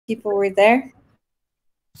people were there.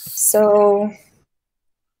 So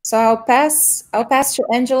I'll pass to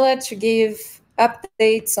Angela to give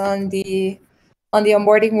updates on the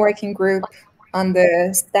onboarding working group, on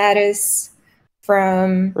the status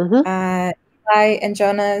from Eli and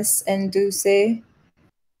Jonas and Dulce,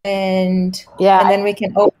 and then we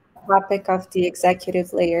can open the topic of the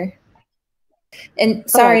executive layer. And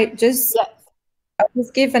sorry, I'll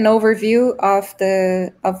just give an overview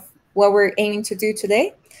of what we're aiming to do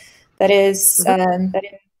today. That is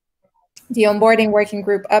the onboarding working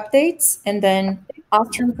group updates, and then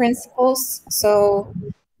Ostrom principles. So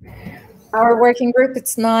our working group,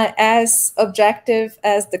 it's not as objective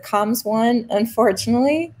as the comms one,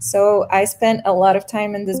 unfortunately. So I spent a lot of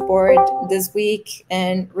time in this board this week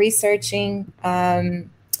and researching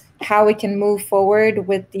how we can move forward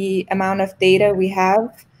with the amount of data we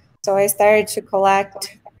have. So I started to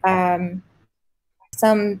collect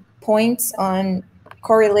some points on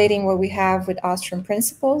correlating what we have with Ostrom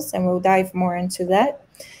principles, and we'll dive more into that.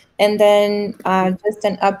 And then just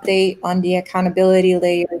an update on the accountability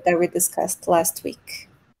layer that we discussed last week.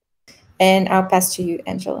 And I'll pass to you,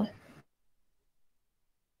 Angela.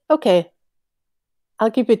 Okay.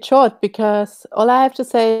 I'll keep it short because all I have to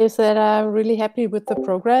say is that I'm really happy with the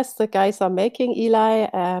progress the guys are making, Eli,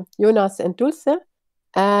 Jonas, and Dulce.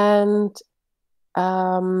 And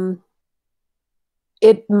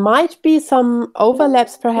it might be some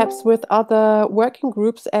overlaps perhaps with other working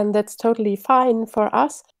groups, and that's totally fine for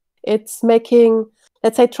us. It's making,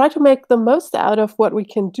 let's say, try to make the most out of what we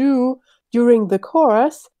can do during the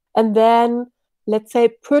course, and then, let's say,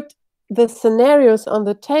 put the scenarios on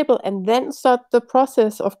the table and then start the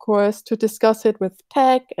process, of course, to discuss it with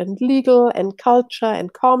tech and legal and culture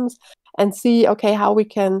and comms and see, okay, how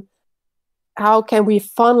can we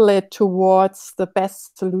funnel it towards the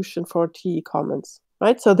best solution for TE Commons,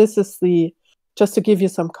 right? So this is just to give you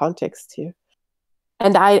some context here.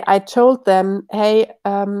 And I told them, hey,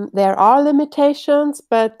 there are limitations,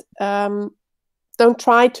 but don't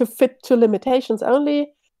try to fit to limitations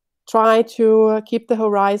only. Try to keep the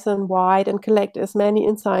horizon wide and collect as many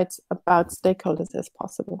insights about stakeholders as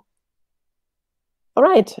possible. All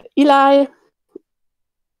right, Eli,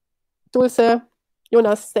 Dulce,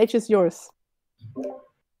 Jonas, stage is yours.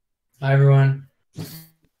 Hi, everyone.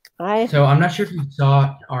 Hi. So I'm not sure if you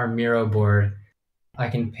saw our Miro board. I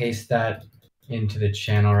can paste that into the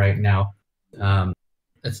channel right now.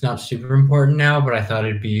 It's not super important now, but I thought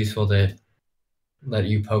it'd be useful to let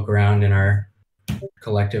you poke around in our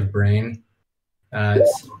collective brain.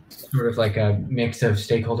 It's sort of like a mix of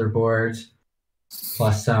stakeholder boards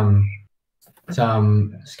plus some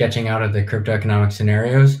sketching out of the cryptoeconomic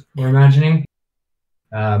scenarios we're imagining.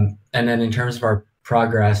 And then in terms of our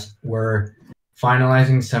progress, we're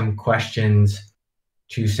finalizing some questions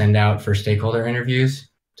to send out for stakeholder interviews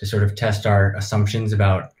to sort of test our assumptions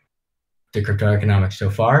about the cryptoeconomics so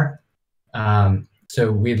far.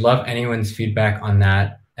 So we'd love anyone's feedback on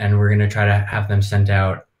that, and we're going to try to have them sent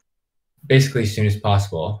out basically as soon as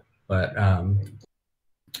possible, but I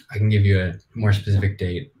can give you a more specific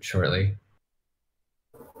date shortly.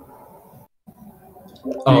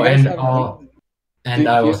 Oh, and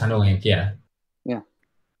I will send a link, yeah. Yeah.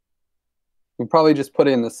 We'll probably just put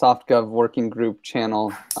it in the SoftGov working group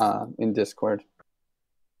channel in Discord.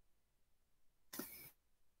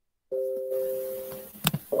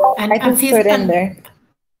 And I can put it in there.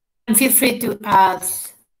 And feel free to add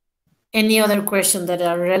any other questions that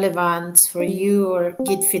are relevant for you or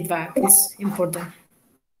get feedback. It's important.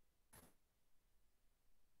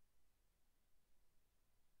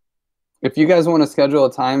 If you guys want to schedule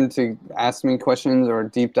a time to ask me questions or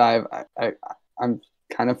deep dive, I'm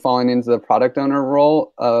kind of falling into the product owner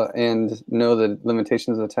role and know the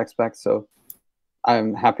limitations of the tech spec. So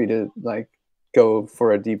I'm happy to go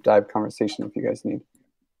for a deep dive conversation if you guys need.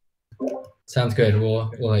 Sounds good.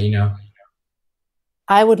 We'll let you know.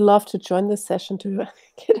 I would love to join this session to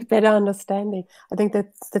get a better understanding. I think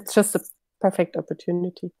that's just a perfect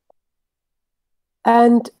opportunity.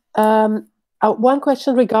 And one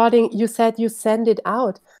question regarding, you said you send it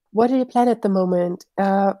out. What do you plan at the moment?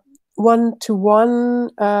 One-to-one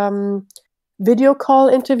video call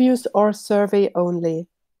interviews or survey only?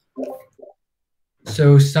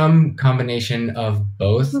 So some combination of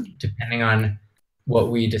both, depending on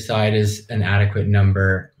what we decide is an adequate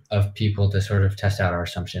number of people to sort of test out our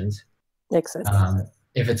assumptions. Makes sense.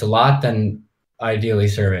 If it's a lot, then ideally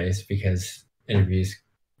surveys, because interviews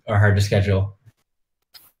are hard to schedule.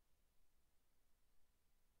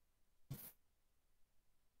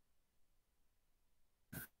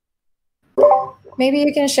 Maybe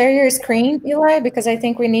you can share your screen, Eli, because I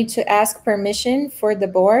think we need to ask permission for the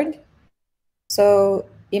board. So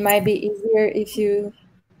it might be easier if you.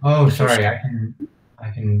 Oh, if you sorry. I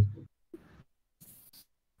can.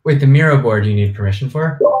 Wait, the Miro board you need permission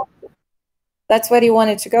for? That's what you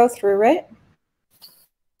wanted to go through, right?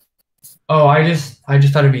 Oh, I just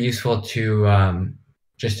thought it'd be useful to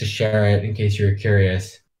just to share it in case you were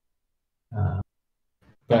curious.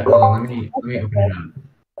 But hold on, let me open it up.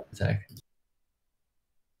 One sec.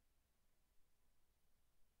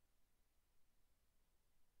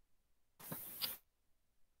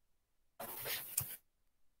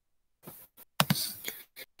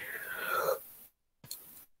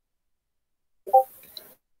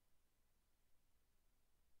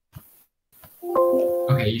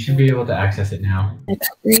 Okay, you should be able to access it now.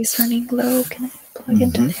 It's running low. Can I plug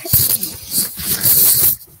into there?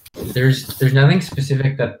 There's nothing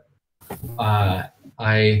specific that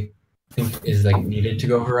I think is like needed to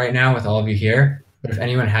go over right now with all of you here. But if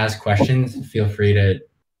anyone has questions, feel free to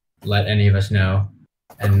let any of us know,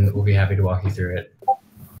 and we'll be happy to walk you through it.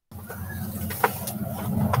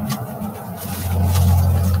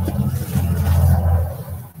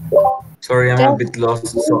 Sorry, I'm a bit lost.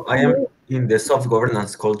 So I am in the soft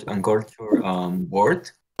governance and culture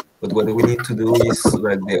board, but what we need to do is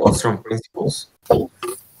like the Ostrom principles.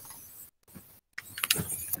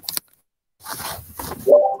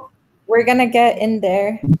 We're gonna get in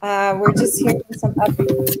there. We're just hearing some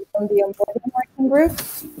updates from the onboarding working group.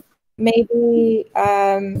 Maybe,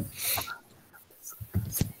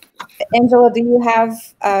 Angela, do you have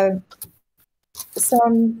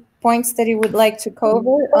some points that you would like to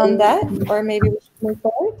cover on that, or maybe we should move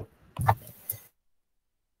forward?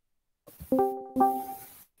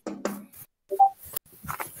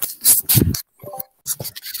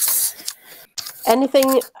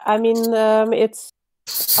 Anything? I mean, it's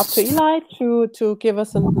up to Eli to give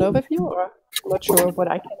us an overview, or I'm not sure what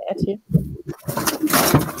I can add here.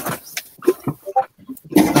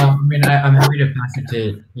 I mean, I'm happy to pass it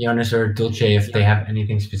to Jonas or Dulce if they have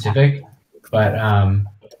anything specific, but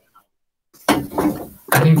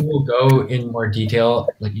I think we'll go in more detail,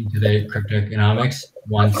 like into the cryptoeconomics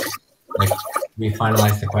once like we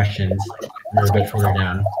finalize the questions and we're a bit further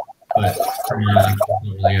down. But for now, it's not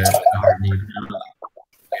really a hard need.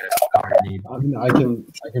 I mean, I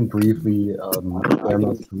can briefly share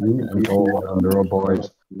my screen and go on Neuroboard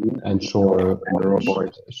and show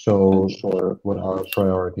what our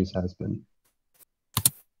priorities has been.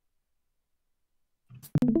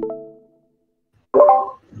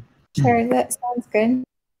 Sure, that sounds good.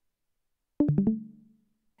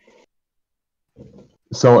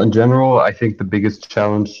 So in general, I think the biggest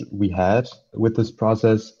challenge we had with this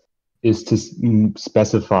process is to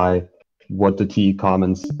specify what the TE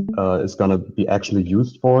Commons is going to be actually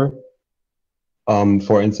used for.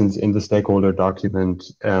 For instance, in the stakeholder document,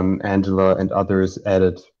 Angela and others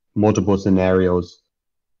added multiple scenarios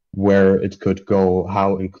where it could go,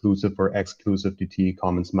 how inclusive or exclusive the TE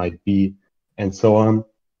Commons might be, and so on.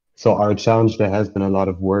 So our challenge, there has been a lot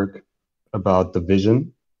of work about the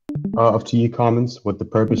vision of TE Commons, what the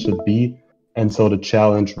purpose should be. And so the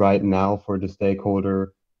challenge right now for the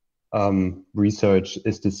stakeholder research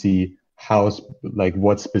is to see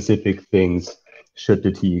what specific things should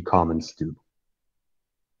the TE Commons do.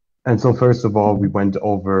 And so first of all, we went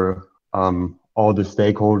over all the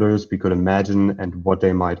stakeholders we could imagine and what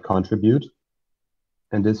they might contribute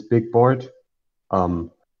in this big board.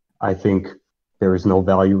 I think there is no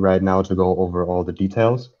value right now to go over all the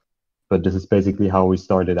details, but this is basically how we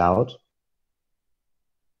started out.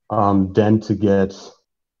 Then to get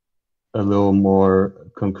a little more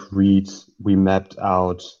concrete, we mapped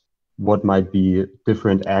out what might be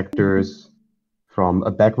different actors from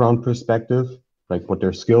a background perspective, like what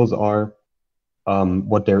their skills are,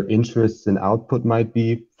 what their interests and output might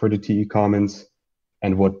be for the TE Commons,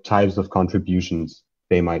 and what types of contributions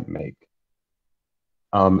they might make.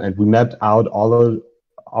 And we mapped out all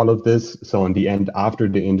of this. So in the end, after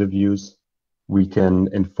the interviews, we can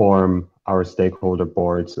inform our stakeholder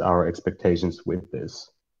boards, our expectations with this.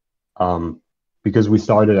 Because we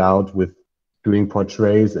started out with doing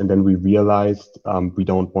portraits and then we realized we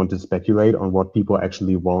don't want to speculate on what people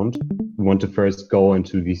actually want. We want to first go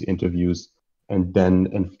into these interviews and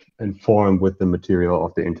then inform with the material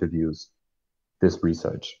of the interviews this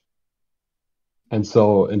research. And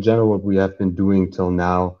so in general, what we have been doing till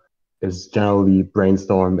now is generally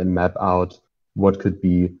brainstorm and map out what could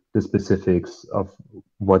be the specifics of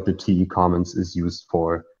what the TE Commons is used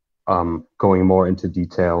for, going more into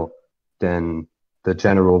detail than the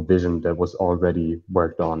general vision that was already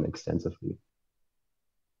worked on extensively.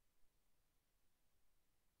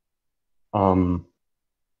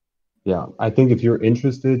 Yeah, I think if you're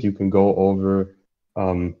interested, you can go over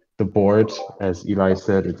the the board, as Eli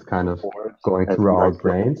said, it's kind of going through our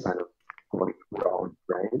brains.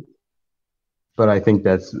 But I think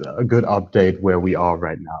that's a good update where we are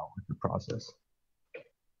right now with the process.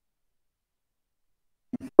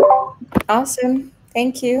 Awesome.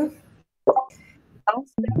 Thank you.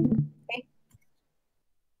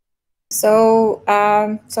 So,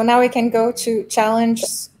 so now we can go to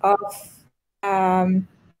challenges of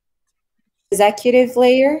executive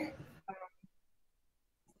layer.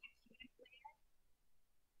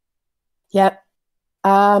 Yeah.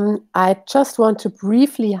 I just want to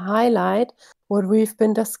briefly highlight what we've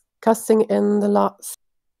been discussing in the last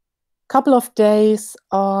couple of days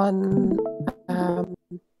on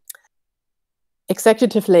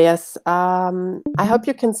executive layers. I hope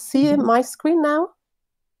you can see my screen now.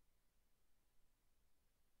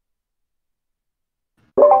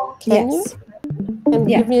 Can you? Can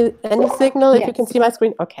you give me any signal if you can see my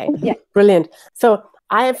screen? Okay, brilliant. So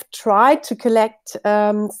I've tried to collect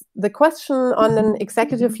the question on an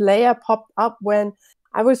executive layer popped up when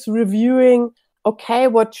I was reviewing, okay,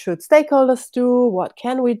 what should stakeholders do? What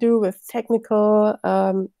can we do with the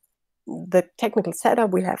technical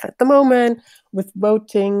setup we have at the moment with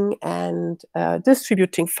voting and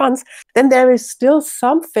distributing funds? Then there is still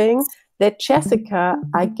something that Jessica,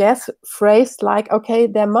 I guess, phrased like, okay,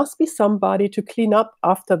 there must be somebody to clean up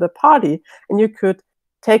after the party. And you could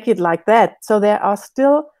take it like that. So there are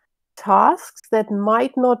still tasks that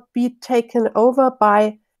might not be taken over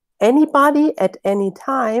by anybody at any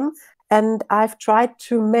time. And I've tried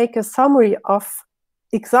to make a summary of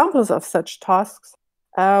examples of such tasks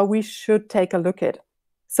we should take a look at.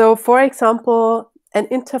 So, for example, an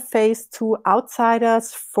interface to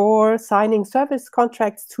outsiders for signing service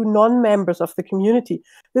contracts to non-members of the community.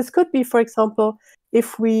 This could be, for example,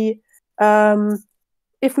 if we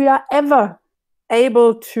are ever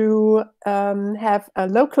able to have a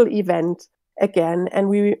local event again, and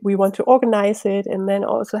we want to organize it and then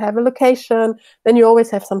also have a location, then you always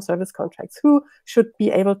have some service contracts. Who should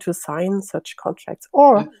be able to sign such contracts?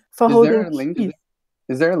 Or for holding keys.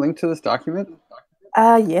 Is there a link to this document?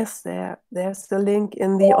 Yes, there's the link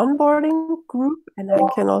in the onboarding group, and I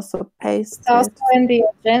can also paste it. Also in the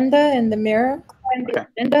agenda in the mirror. Okay.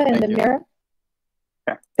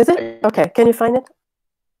 Is it? Okay, can you find it?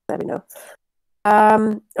 Let me know.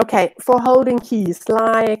 Okay, for holding keys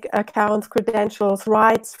like accounts, credentials,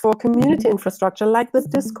 rights for community infrastructure like the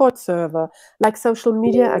Discord server, like social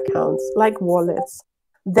media accounts, like wallets.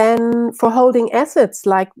 Then for holding assets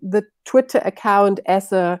like the Twitter account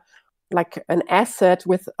as like an asset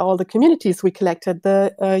with all the communities we collected,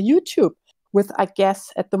 the YouTube with, I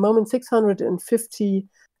guess, at the moment 650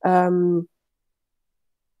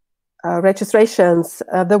 registrations,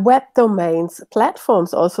 the web domains,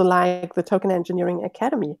 platforms also like the Token Engineering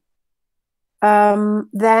Academy.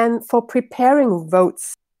 Then for preparing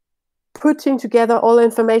votes, putting together all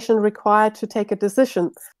information required to take a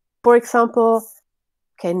decision. For example,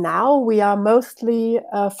 okay, now we are mostly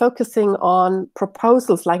focusing on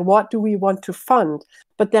proposals, like what do we want to fund?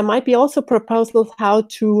 But there might be also proposals how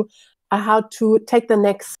to take the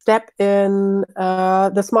next step in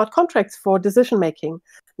the smart contracts for decision making.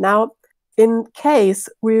 Now, in case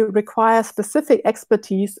we require specific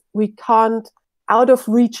expertise, we can't out of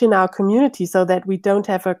reach in our community, so that we don't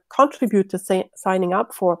have a contributor signing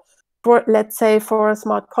up for let's say for a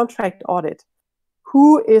smart contract audit.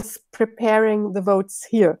 Who is preparing the votes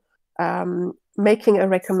here, making a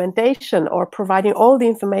recommendation or providing all the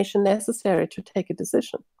information necessary to take a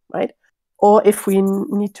decision, right? Or if we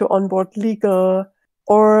need to onboard legal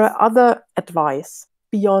or other advice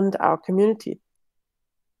beyond our community.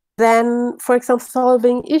 Then, for example,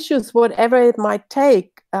 solving issues, whatever it might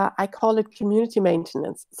take, I call it community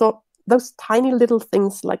maintenance. So those tiny little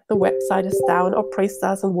things like the website is down or Praise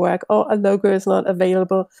doesn't work or a logo is not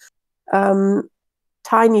available.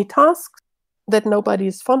 Tiny tasks that nobody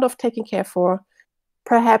is fond of taking care for,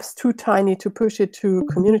 perhaps too tiny to push it to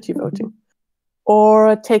community voting.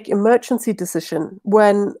 Or take emergency decision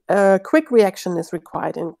when a quick reaction is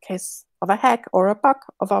required in case of a hack or a bug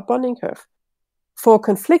of our bonding curve. For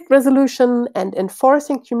conflict resolution and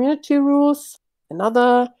enforcing community rules,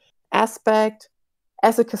 another aspect.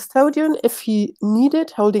 As a custodian, if he needed,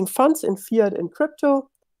 holding funds in fiat and crypto.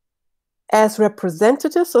 As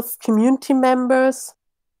representatives of community members,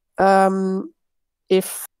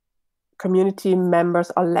 if community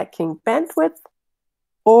members are lacking bandwidth,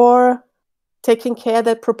 or taking care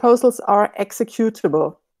that proposals are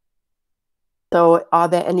executable. So are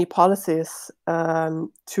there any policies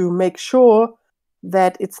to make sure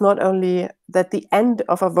that it's not only that the end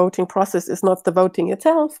of a voting process is not the voting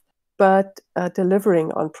itself, but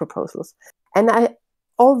delivering on proposals? And I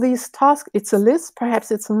all these tasks, it's a list,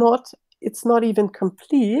 perhaps it's not even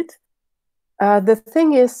complete. The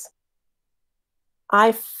thing is,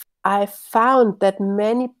 I found that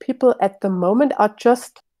many people at the moment are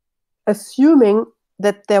just assuming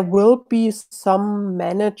that there will be some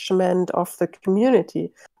management of the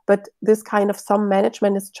community, but this kind of some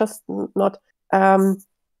management is just not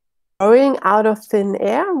growing out of thin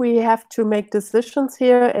air. We have to make decisions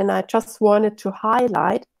here, and I just wanted to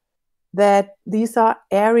highlight that these are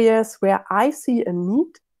areas where I see a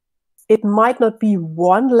need. It might not be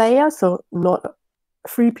one layer, so not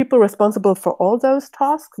 3 people responsible for all those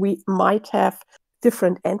tasks. We might have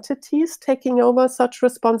different entities taking over such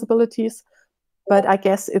responsibilities, but I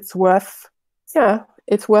guess it's worth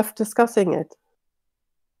discussing it.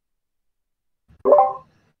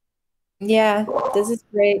 Yeah, this is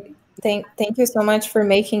great. Thank you so much for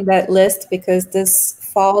making that list, because this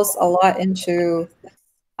falls a lot into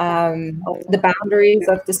the boundaries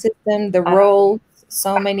of the system, the role,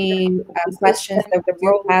 so many questions that we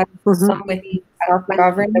do have, so many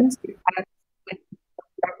self-governance.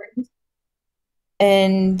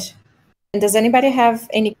 And does anybody have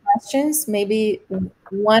any questions? Maybe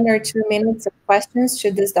 1 or 2 minutes of questions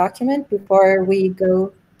to this document before we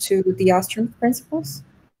go to the Ostrom principles?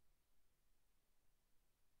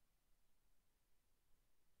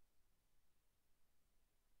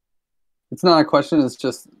 It's not a question, it's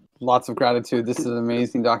just lots of gratitude. This is an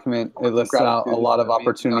amazing document. It lists out a lot of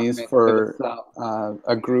opportunities for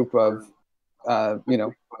a group of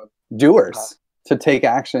doers to take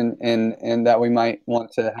action, and that we might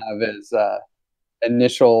want to have as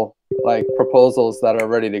initial proposals that are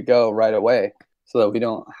ready to go right away, so that we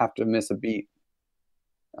don't have to miss a beat.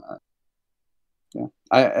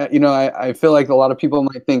 I feel like a lot of people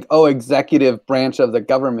might think, oh, executive branch of the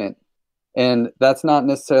government. And that's not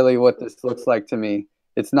necessarily what this looks like to me.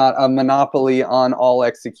 It's not a monopoly on all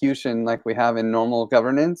execution like we have in normal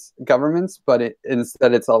governments, but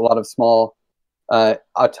instead it's a lot of small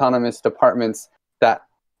autonomous departments that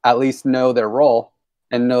at least know their role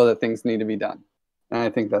and know that things need to be done. And I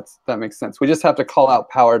think that makes sense. We just have to call out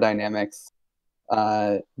power dynamics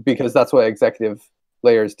because that's what executive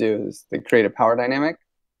layers do, is they create a power dynamic.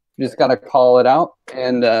 You just got to call it out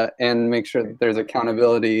and make sure that there's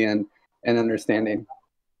accountability and understanding.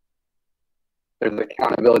 There's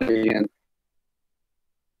accountability and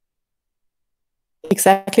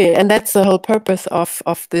exactly, and that's the whole purpose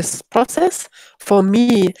of this process for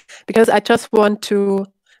me, because I just want to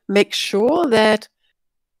make sure that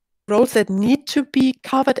roles that need to be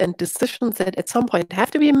covered and decisions that at some point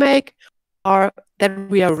have to be made are that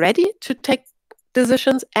we are ready to take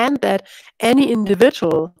decisions, and that any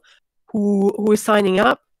individual who is signing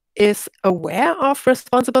up is aware of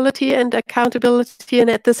responsibility and accountability, and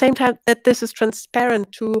at the same time that this is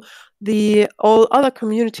transparent to all other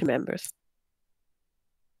community members.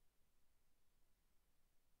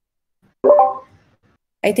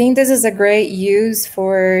 I think this is a great use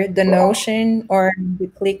for the Notion or the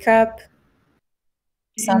ClickUp,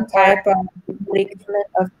 some type of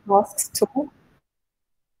tasks tool.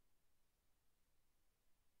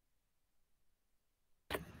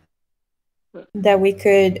 That we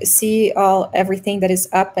could see everything that is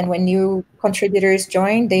up, and when new contributors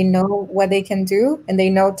join, they know what they can do, and they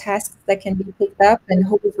know tasks that can be picked up and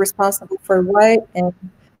who is responsible for what, and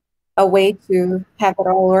a way to have it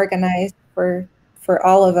all organized for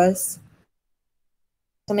all of us.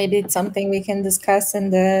 So maybe it's something we can discuss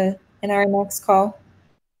in our next call,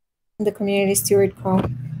 in the community steward call.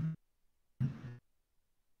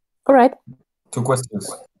 All right. 2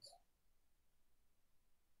 questions.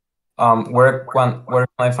 Where can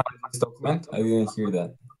I find this document? I didn't hear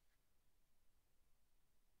that.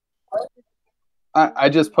 I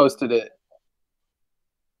just posted it.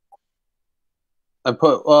 I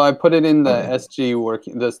put it in the SG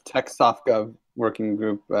this Tech SoftGov working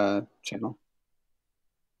group channel.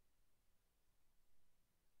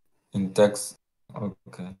 In text,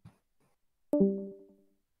 okay.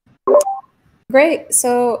 Great.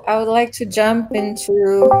 So I would like to jump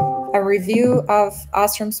into a review of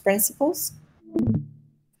Ostrom's principles.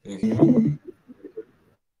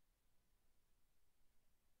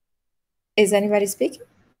 Is anybody speaking?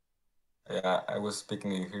 Yeah, I was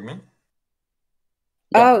speaking. Do you hear me?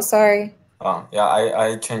 Yeah. Oh, sorry. Yeah,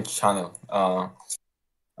 I changed channel.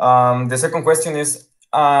 The second question is,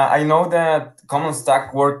 I know that Common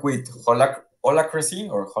Stack work with holacracy.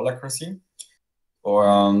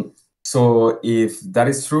 So if that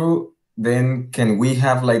is true, then can we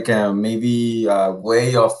have maybe a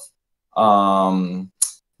way of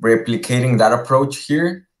replicating that approach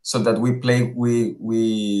here, so that we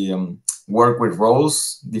work with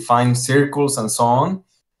roles, define circles, and so on,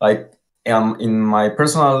 Like, in my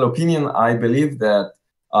personal opinion, I believe that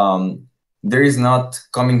there is not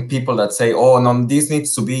coming people that say, oh, no, this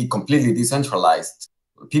needs to be completely decentralized.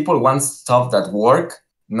 People want stuff that work,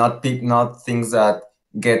 not things that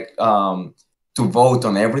get to vote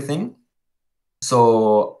on everything.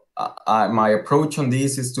 So my approach on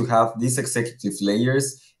this is to have these executive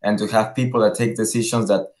layers and to have people that take decisions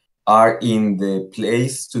that are in the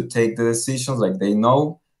place to take the decisions, like they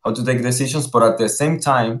know how to take decisions, but at the same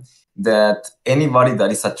time that anybody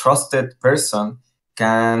that is a trusted person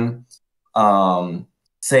can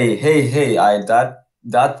say, hey,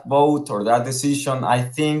 that vote or that decision, I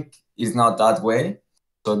think is not that way.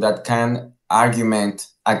 So that can argument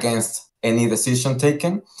against any decision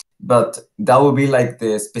taken. But that will be like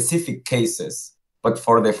the specific cases. But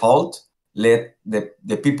for default, let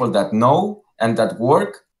the people that know and that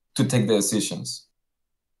work to take the decisions.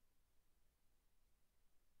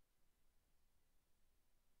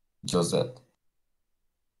 Just that.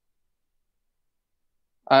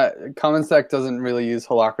 CommonSec doesn't really use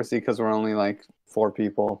holacracy because we're only like 4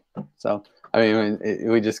 people. So I mean,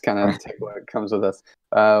 we just kind of take what comes with us.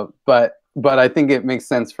 But I think it makes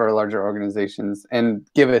sense for larger organizations. And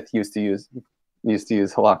Giveth used to use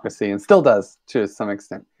holacracy and still does to some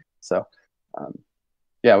extent. So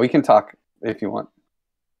yeah, we can talk if you want.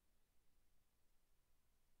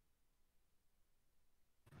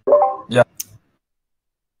 Yeah.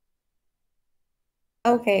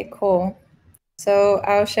 Okay, cool. So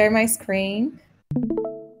I'll share my screen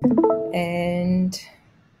and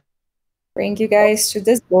bring you guys to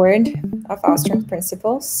this board of Ostrom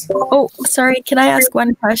principles. Oh, sorry. Can I ask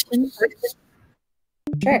one question?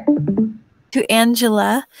 Sure. To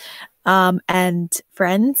Angela and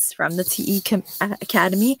friends from the TE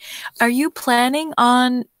Academy, are you planning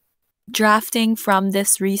on drafting from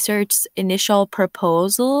this research initial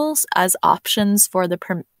proposals as options for the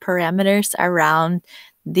parameters around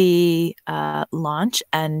the launch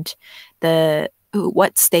and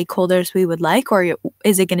what stakeholders we would like, or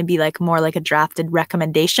is it going to be like more like a drafted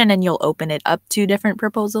recommendation and you'll open it up to different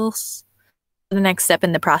proposals? The next step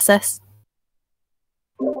in the process?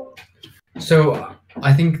 So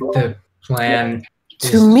I think the plan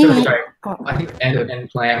is, To me, sorry, I think the end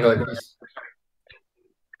plan like this.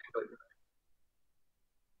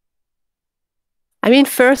 I mean,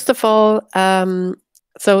 first of all,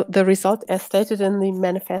 so the result as stated in the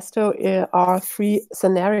manifesto are 3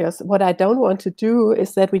 scenarios. What I don't want to do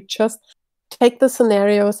is that we just take the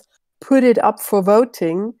scenarios, put it up for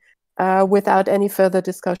voting without any further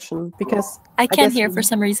discussion, because I can't hear for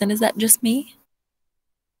some reason. Is that just me?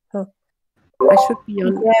 I should be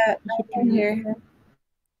on. Yeah, I can hear.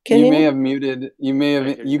 Can you may have muted.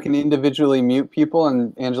 You can individually mute people,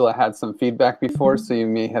 and Angela had some feedback before, so you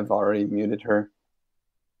may have already muted her.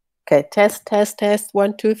 Okay, test.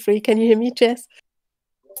 1, 2, 3. Can you hear me, Jess?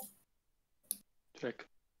 Check.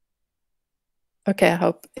 Okay, I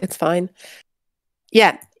hope it's fine.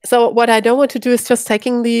 Yeah, so what I don't want to do is just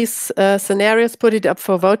taking these scenarios, put it up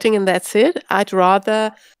for voting, and that's it. I'd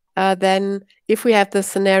rather then, if we have the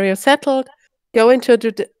scenario settled, go into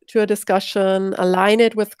a discussion, align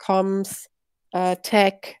it with comms,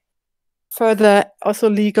 tech, further also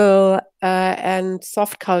legal and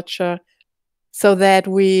soft culture, so that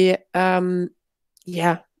we have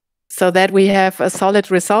a solid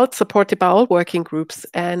result supported by all working groups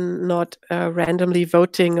and not randomly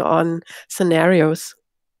voting on scenarios.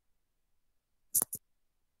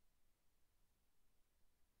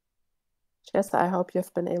 Jess, I hope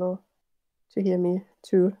you've been able to hear me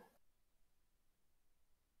too.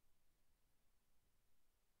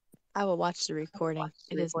 I will watch the recording.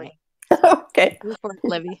 It is me. Okay.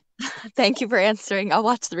 Livy. Thank you for answering. I'll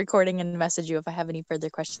watch the recording and message you if I have any further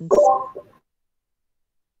questions.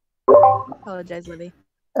 Apologize, Livy.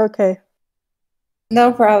 Okay.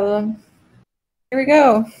 No problem. Here we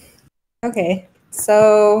go. Okay,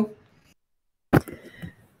 so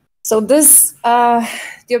this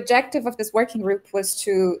the objective of this working group was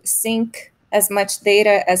to sync as much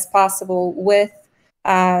data as possible with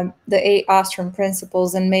the 8 Ostrom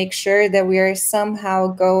principles and make sure that we are somehow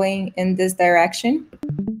going in this direction.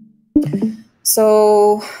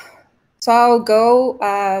 So I'll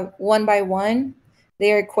go one by one.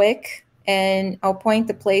 They are quick, and I'll point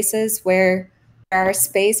the places where there are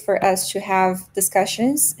space for us to have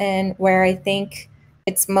discussions and where I think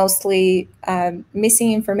it's mostly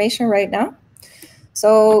missing information right now.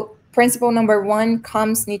 So principle number 1,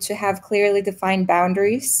 comms need to have clearly defined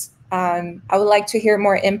boundaries. I would like to hear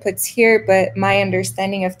more inputs here, but my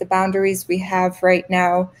understanding of the boundaries we have right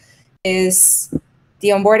now is the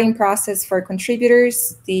onboarding process for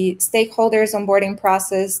contributors, the stakeholders onboarding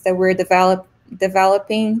process that we're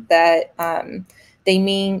developing that they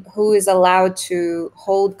mean who is allowed to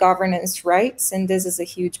hold governance rights, and this is a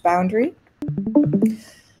huge boundary.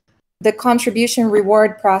 The contribution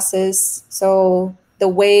reward process, so the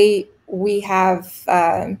way we have,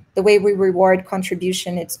 the way we reward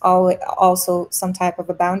contribution, it's also some type of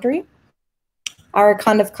a boundary. Our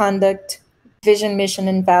code of conduct, vision, mission,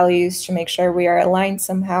 and values to make sure we are aligned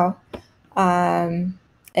somehow.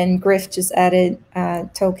 And Griff just added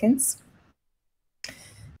tokens.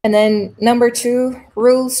 And then number 2,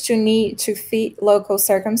 rules to need to fit local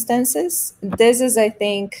circumstances. This is, I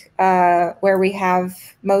think, where we have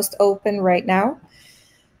most open right now,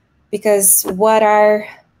 because what are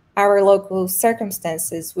our local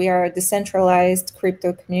circumstances? We are a decentralized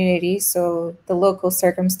crypto community, so the local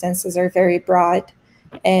circumstances are very broad.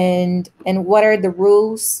 And what are the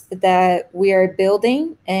rules that we are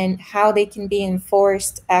building and how they can be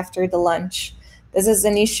enforced after the launch? This is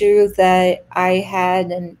an issue that I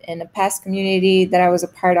had in a past community that I was a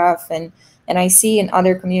part of, and I see in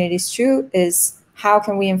other communities too, is how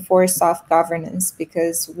can we enforce soft governance?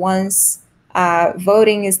 Because once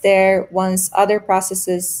voting is there, once other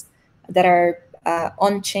processes that are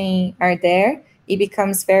on-chain are there, it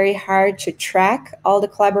becomes very hard to track all the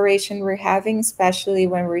collaboration we're having, especially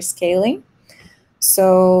when we're scaling.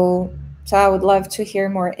 So I would love to hear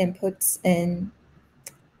more inputs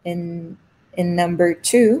in number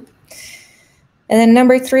 2. And then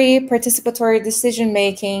number 3, participatory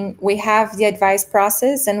decision-making. We have the advice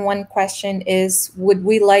process, and one question is, would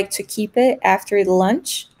we like to keep it after the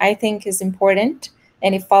launch? I think is important,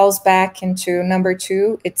 and it falls back into number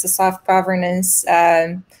 2. It's a soft governance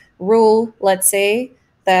rule, let's say,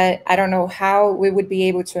 that I don't know how we would be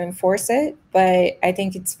able to enforce it, but I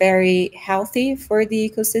think it's very healthy for the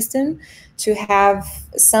ecosystem to have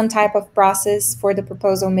some type of process for the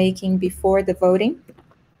proposal making before the voting.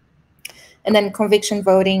 And then conviction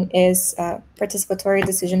voting is participatory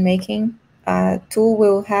decision making tool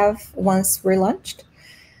we'll have once we're launched.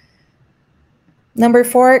 Number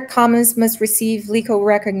 4, commons must receive legal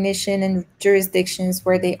recognition in jurisdictions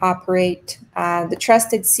where they operate. The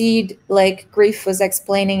trusted seed, like Griff was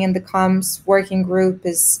explaining in the comms working group,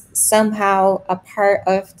 is somehow a part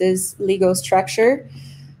of this legal structure,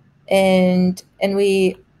 and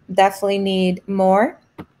we definitely need more.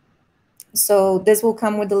 So this will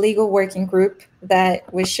come with the legal working group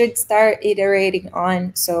that we should start iterating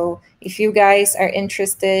on. So if you guys are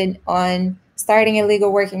interested on starting a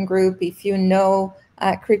legal working group, if you know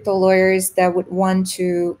crypto lawyers that would want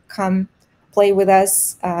to come play with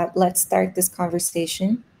us, let's start this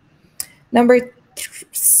conversation. Number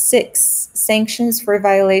 6, sanctions for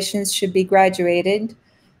violations should be graduated.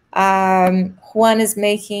 Juan is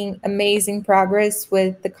making amazing progress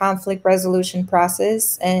with the conflict resolution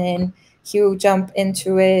process, and he'll jump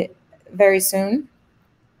into it very soon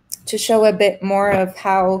to show a bit more of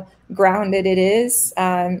how grounded it is.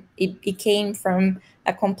 It came from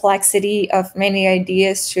a complexity of many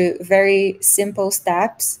ideas to very simple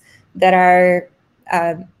steps that are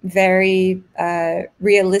very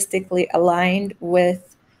realistically aligned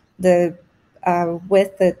with the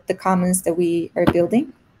commons that we are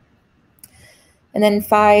building. And then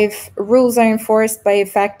 5, rules are enforced by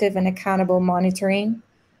effective and accountable monitoring.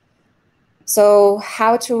 So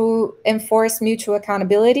how to enforce mutual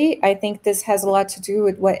accountability? I think this has a lot to do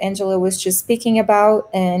with what Angela was just speaking about,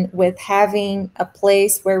 and with having a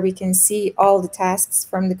place where we can see all the tasks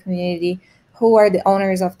from the community, who are the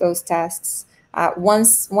owners of those tasks. One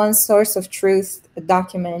source of truth, a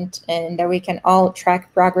document, and that we can all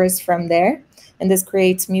track progress from there. And this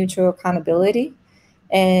creates mutual accountability.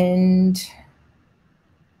 And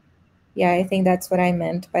yeah, I think that's what I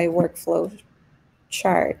meant by workflow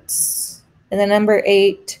charts. And then number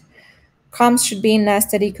 8, comms should be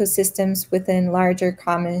nested ecosystems within larger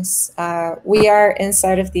commons. We are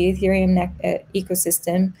inside of the Ethereum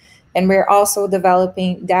ecosystem, and we're also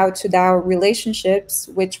developing DAO-to-DAO relationships,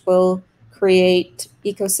 which will create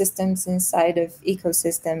ecosystems inside of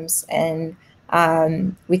ecosystems, and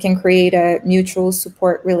we can create a mutual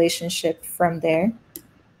support relationship from there.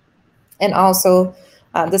 And also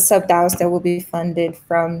the sub-DAOs that will be funded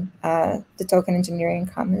from the token engineering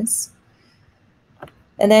commons.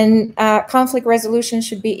 And then conflict resolution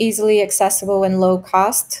should be easily accessible and low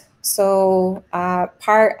cost. So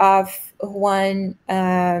part of one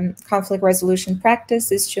conflict resolution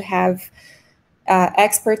practice is to have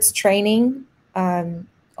experts training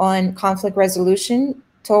on conflict resolution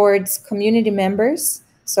towards community members.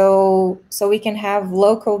 So we can have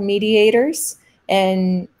local mediators.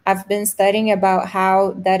 And I've been studying about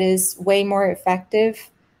how that is way more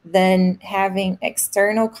effective than having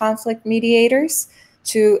external conflict mediators,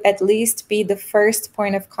 to at least be the first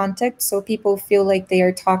point of contact, so people feel like they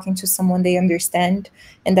are talking to someone they understand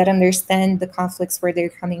and that understand the conflicts where they're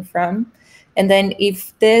coming from. And then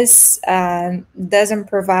if this doesn't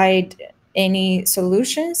provide any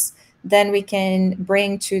solutions, then we can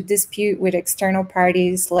bring to dispute with external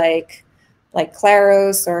parties like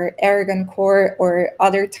Claros or Aragon Court or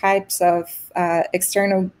other types of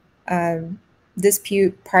external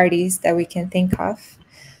dispute parties that we can think of.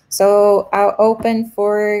 So I'll open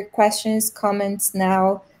for questions, comments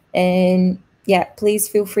now, and yeah, please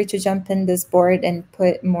feel free to jump in this board and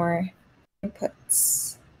put more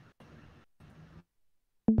inputs.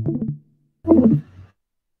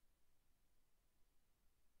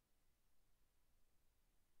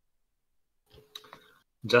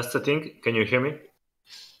 Just a thing, can you hear me?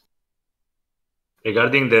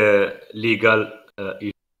 Regarding the legal,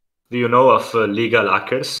 do you know of legal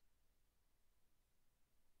hackers?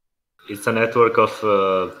 It's a network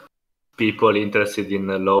of people interested in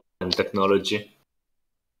law and technology.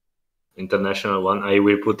 International one. I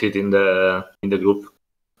will put it in the group.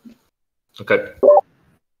 Okay.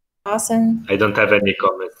 Awesome. I don't have any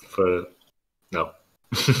comments for now.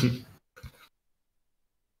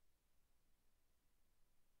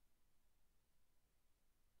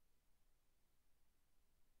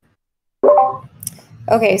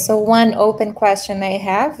 Okay, so one open question I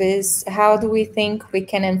have is, how do we think we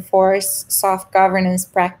can enforce soft governance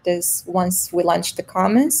practice once we launch the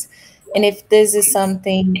commons? And if this is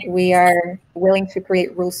something we are willing to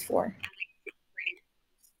create rules for?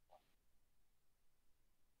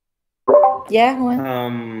 Yeah,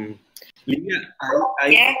 Juan? Livia,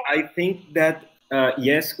 I think that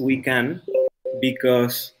yes, we can,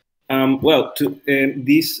 because well,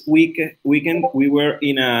 this weekend we were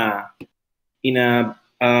in a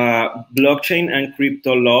blockchain and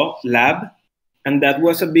crypto law lab, and that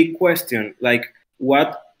was a big question. Like,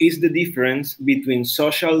 what is the difference between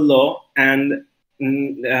social law and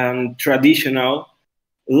traditional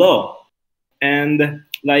law? And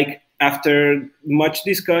like, after much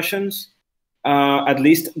discussions, at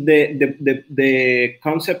least the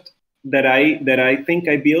concept that I think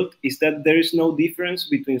I built is that there is no difference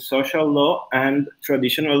between social law and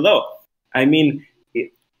traditional law. I mean,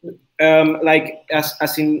 like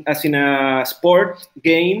as in a sport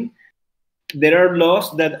game, there are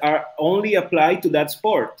laws that are only applied to that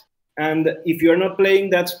sport, and if you're not playing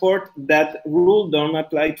that sport, that rule don't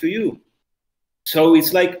apply to you. So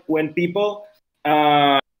it's like when people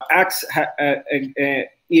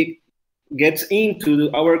it gets into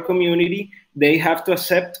our community, they have to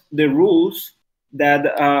accept the rules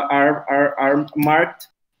that are marked,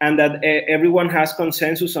 and that everyone has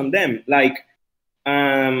consensus on them.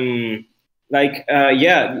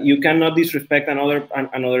 Yeah, you cannot disrespect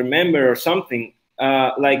another member or something.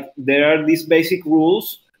 Like, there are these basic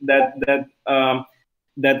rules that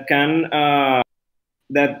can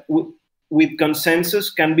with consensus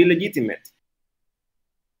can be legitimate.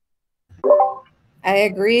 I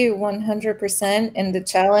agree 100%. And the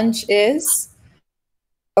challenge is,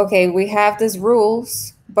 okay, we have these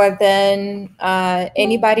rules, but then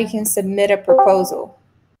anybody can submit a proposal,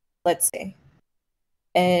 let's say.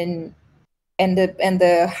 And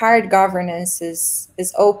the hard governance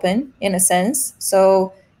is open in a sense.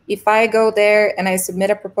 So if I go there and I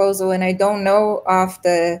submit a proposal and I don't know of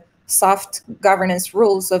the soft governance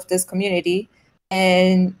rules of this community,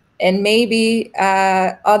 and maybe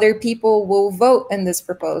other people will vote in this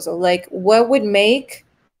proposal, like, what would make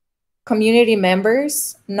community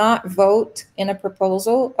members not vote in a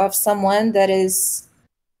proposal of someone that is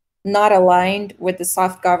not aligned with the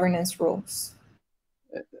soft governance rules?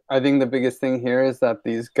 I think the biggest thing here is that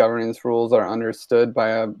these governance rules are understood by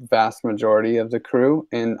a vast majority of the crew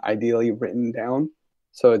and ideally written down,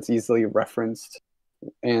 so it's easily referenced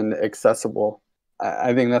and accessible.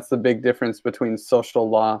 I think that's the big difference between social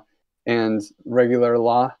law and regular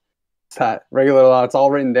law. It's that regular law, it's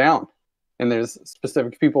all written down, and there's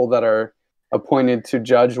specific people that are appointed to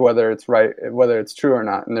judge whether it's right, whether it's true or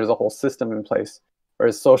not, and there's a whole system in place.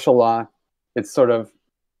 Whereas social law, it's sort of,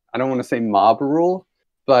 I don't want to say mob rule,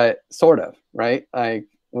 but sort of, right? Like,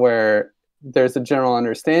 where there's a general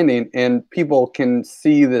understanding and people can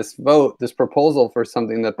see this vote, this proposal for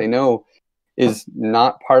something that they know is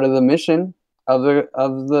not part of the mission of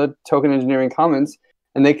the token engineering commons,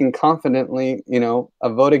 and they can confidently,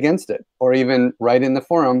 vote against it, or even write in the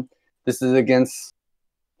forum, this is against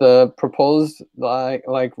the proposed like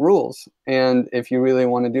rules. And if you really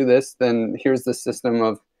want to do this, then here's the system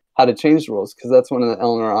of how to change the rules. Because that's one of the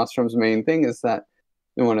Eleanor Ostrom's main thing, is that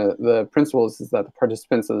one of the principles is that the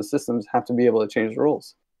participants of the systems have to be able to change the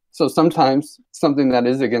rules. So sometimes something that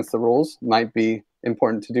is against the rules might be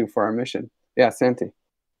important to do for our mission. Yeah, Santi.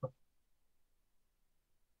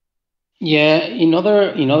 Yeah, in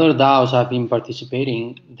other DAOs I've been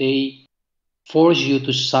participating, they force you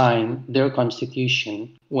to sign their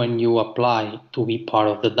constitution when you apply to be part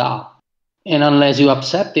of the DAO. And unless you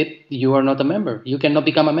accept it, you are not a member. You cannot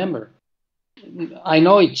become a member. I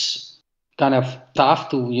know it's kind of tough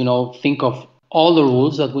to, think of all the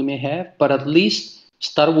rules that we may have, but at least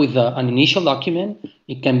start with an initial document.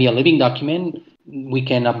 It can be a living document. We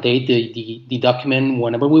can update the document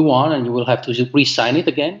whenever we want, and you will have to re-sign it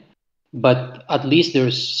again. But at least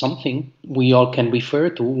there's something we all can refer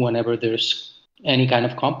to whenever there's any kind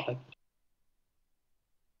of conflict.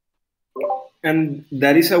 And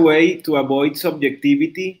that is a way to avoid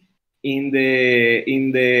subjectivity in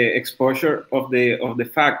the exposure of the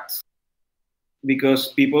facts, because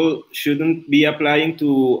people shouldn't be applying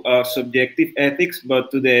to subjective ethics,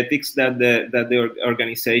 but to the ethics that the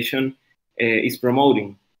organization is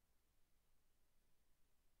promoting.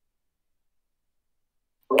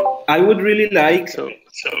 I would really like to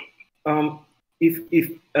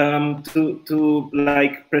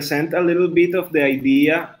like present a little bit of the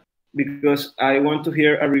idea, because I want to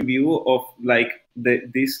hear a review of like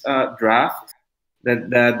this draft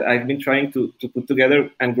that I've been trying to put together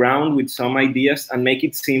and ground with some ideas and make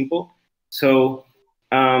it simple. So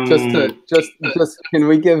just can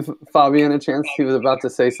we give Fabian a chance? He was about to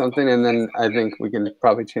say something, and then I think we can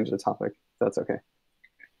probably change the topic. If that's okay.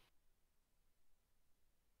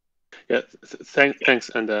 Yeah, thanks,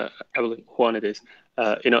 and Juan, it is.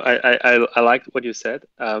 I liked what you said.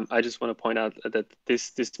 I just want to point out that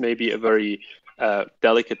this may be a very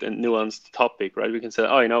delicate and nuanced topic, right? We can say,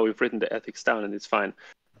 oh, we've written the ethics down and it's fine.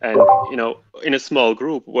 And in a small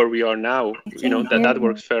group where we are now, that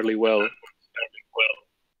works fairly well.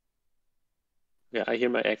 Yeah, I hear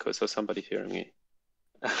my echo, so somebody's hearing me.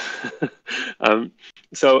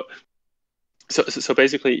 So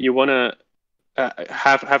basically, you want to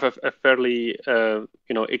have a fairly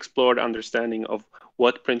explored understanding of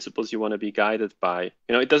what principles you want to be guided by.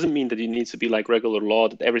 It doesn't mean that it needs to be like regular law,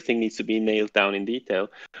 that everything needs to be nailed down in detail,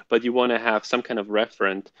 but you want to have some kind of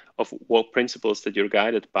referent of what principles that you're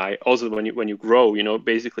guided by. Also, when you grow,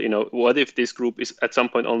 basically, what if this group is at some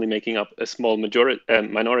point only making up a small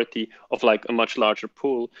minority of like a much larger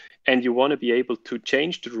pool, and you want to be able to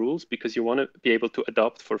change the rules because you want to be able to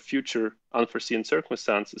adopt for future unforeseen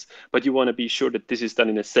circumstances, but you want to be sure that this is done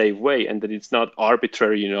in a safe way and that it's not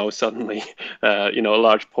arbitrary, suddenly, a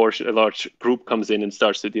large group comes in and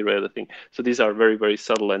starts to derail the thing. So these are very, very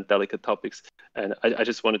subtle and delicate topics. And I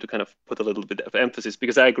just wanted to kind of put a little bit of emphasis,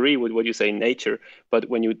 because I agree with what you say in nature, but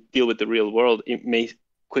when you deal with the real world, it may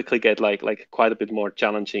quickly get like quite a bit more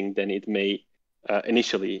challenging than it may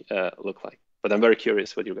initially look like. But I'm very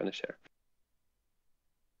curious what you're going to share.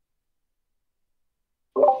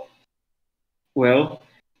 Well,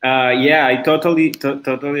 yeah, I totally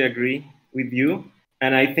agree with you.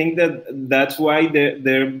 And I think that's why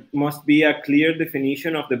there must be a clear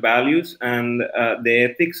definition of the values and the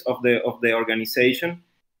ethics of the organization,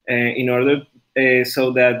 in order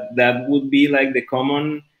so that would be like the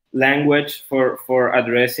common language for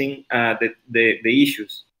addressing the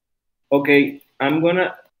issues. Okay, I'm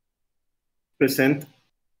gonna present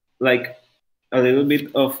like a little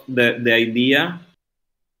bit of the idea.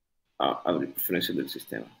 Abrir preferencias del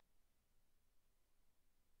sistema.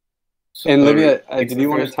 And Livia, did you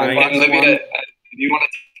want to time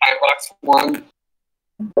box one?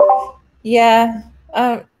 Yeah,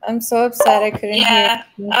 I'm so upset I couldn't hear.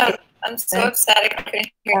 I'm so upset I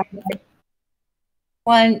couldn't hear.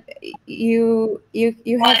 Juan, you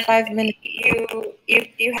have 5 minutes. You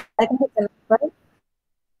I think it's enough, right?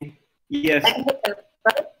 Yes.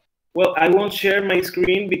 Well, I won't share my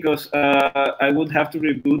screen because I would have to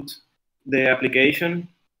reboot the application.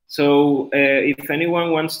 So if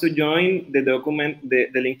anyone wants to join the document,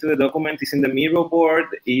 the link to the document is in the Miro board,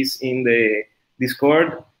 is in the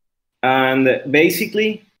Discord. And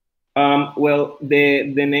basically, well, the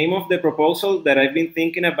name of the proposal that I've been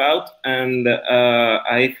thinking about, and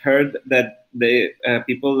I've heard that the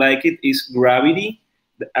people like it, is gravity,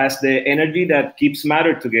 as the energy that keeps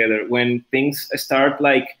matter together when things start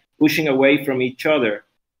like pushing away from each other.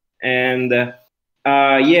 And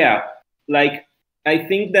yeah, like, I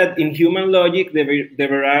think that in human logic, the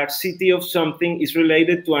veracity of something is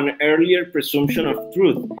related to an earlier presumption of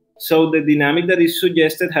truth. So the dynamic that is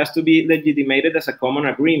suggested has to be legitimated as a common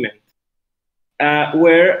agreement.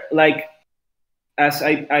 Where, like, as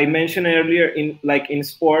I mentioned earlier, in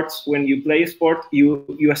sports, when you play a sport, you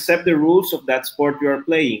accept the rules of that sport you are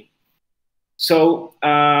playing. So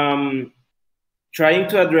trying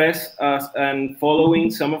to address and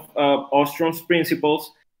following some of Ostrom's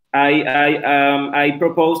principles, I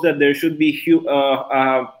propose that there should be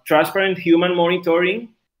transparent human monitoring.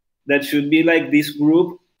 That should be like this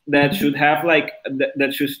group that should have like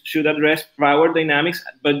that should address power dynamics,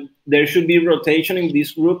 but there should be rotation in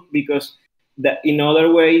this group because in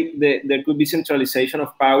other way there could be centralization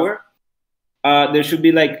of power. There should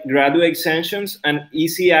be like graduate exemptions and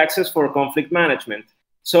easy access for conflict management.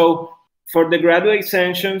 So for the graduate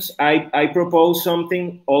exemptions, I propose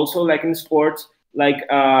something also like in sports, like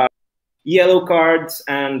yellow cards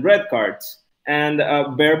and red cards and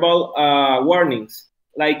verbal warnings.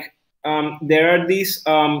 Like there are these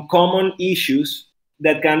common issues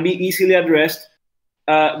that can be easily addressed.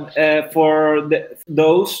 For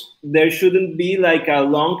those, there shouldn't be like a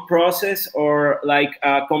long process or like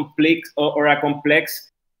a complex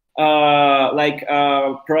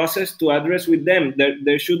process to address with them.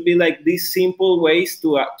 There should be like these simple ways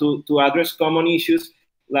to address common issues,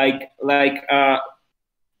 like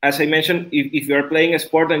as I mentioned, if you're playing a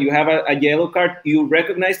sport and you have a yellow card, you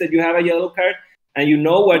recognize that you have a yellow card and you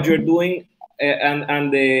know what you're doing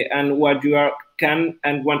and what you are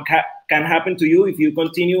what can happen to you if you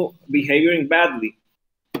continue behaving badly.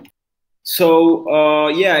 So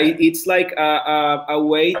yeah, it's like a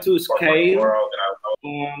way to scale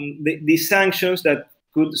these sanctions that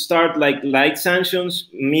could start like light sanctions,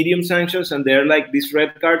 medium sanctions, and they're like these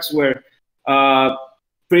red cards where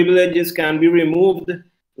privileges can be removed,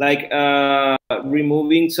 like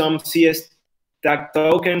removing some CS tag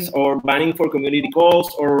tokens or banning for community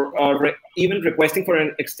calls or even requesting for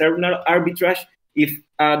an external arbitrage if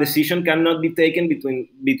a decision cannot be taken between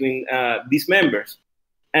these members.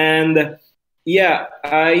 And yeah,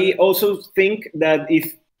 I also think that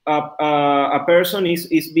if a person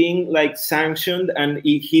is being like sanctioned and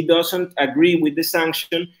if he doesn't agree with the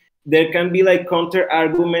sanction, there can be like counter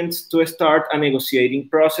arguments to start a negotiating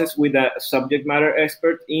process with a subject matter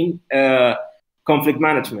expert in conflict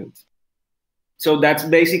management. So that's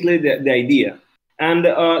basically the idea. And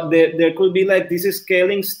there could be like these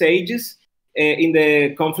scaling stages in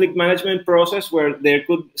the conflict management process where there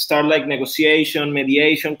could start like negotiation,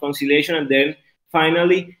 mediation, conciliation, and then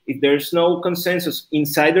finally, if there's no consensus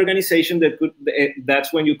inside the organization,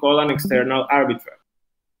 that's when you call an external arbiter.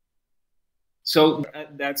 So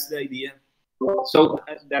that's the idea.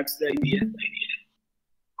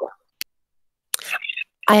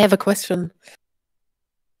 I have a question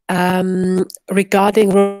regarding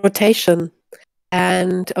rotation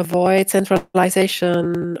and avoid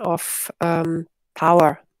centralization of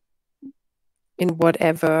power in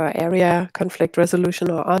whatever area, conflict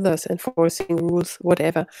resolution or others, enforcing rules,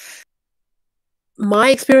 whatever. My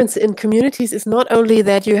experience in communities is not only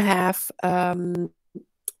that you have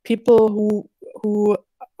people who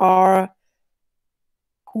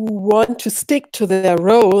want to stick to their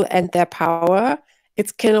role and their power.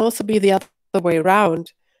 It can also be the other way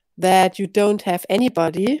around, that you don't have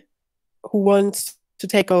anybody who wants to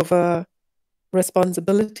take over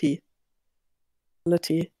responsibility.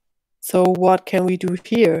 So what can we do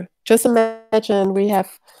here? Just imagine we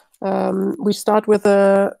have we start with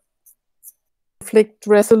a conflict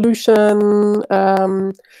resolution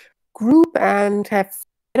group and have,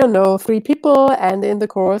 I don't know, 3 people, and in the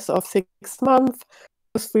course of 6 months,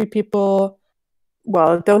 those 3 people,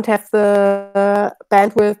 well, don't have the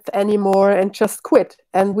bandwidth anymore and just quit,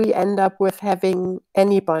 and we end up with having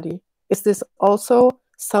anybody. Is this also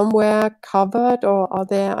somewhere covered, or are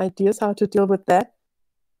there ideas how to deal with that?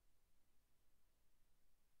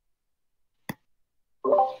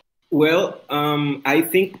 Well, I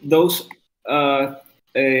think those are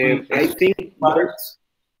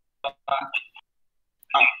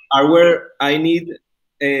where I need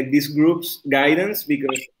this group's guidance,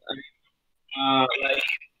 because like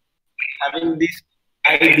having this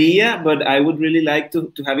idea, but I would really like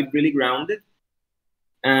to have it really grounded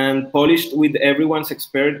and polished with everyone's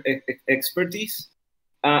expertise.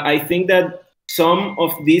 I think that some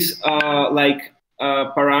of these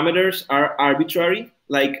parameters are arbitrary.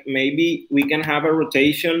 Like maybe we can have a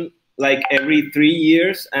rotation like every 3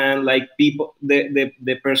 years, and like people,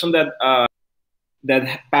 the person that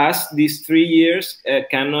passed these 3 years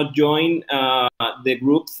cannot join the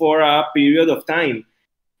group for a period of time,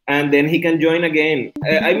 and then he can join again.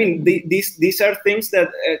 I mean, these are things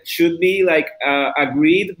that should be like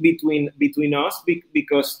agreed between us,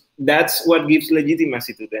 because that's what gives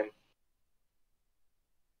legitimacy to them.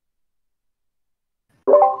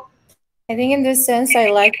 I think in this sense, I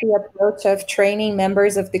like the approach of training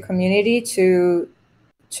members of the community to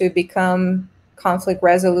become conflict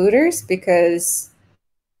resoluters, because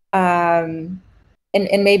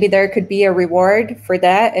and maybe there could be a reward for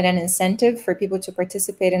that and an incentive for people to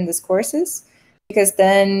participate in these courses, because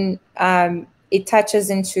then it touches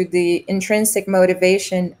into the intrinsic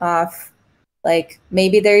motivation of, like,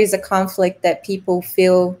 maybe there is a conflict that people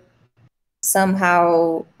feel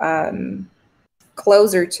somehow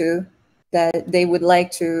closer to, that they would like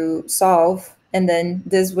to solve, and then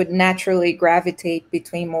this would naturally gravitate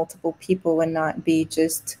between multiple people and not be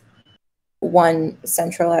just one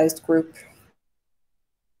centralized group.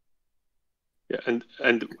 Yeah,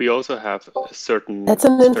 and we also have certain. That's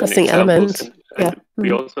an interesting element. Yeah.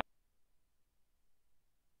 We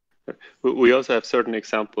also have certain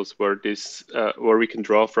examples where this where we can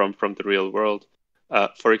draw from the real world.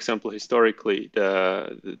 For example, historically,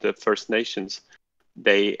 the First Nations,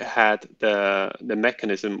 they had the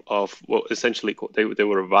mechanism of, well, essentially they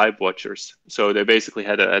were vibe watchers. So they basically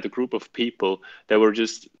had a group of people that were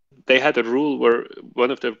just, they had a rule where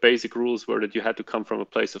one of the basic rules were that you had to come from a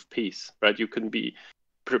place of peace, right? You couldn't be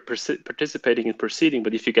participating in proceeding,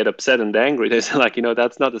 but if you get upset and angry, they say, like,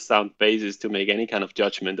 that's not a sound basis to make any kind of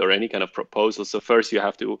judgment or any kind of proposal. So first you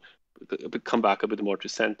have to come back a bit more to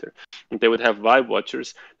center. And they would have vibe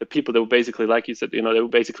watchers, the people that would basically, like you said, they would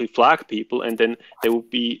basically flag people, and then they would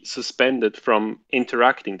be suspended from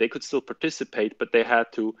interacting. They could still participate, but they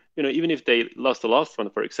had to, even if they lost a loved one,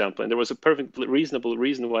 for example, and there was a perfectly reasonable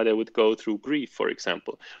reason why they would go through grief, for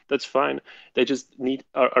example, that's fine. They just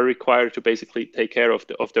are required to basically take care of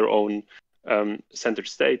their own centered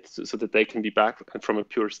state, so that they can be back from a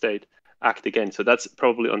pure state, act again. So that's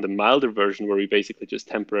probably on the milder version, where we basically just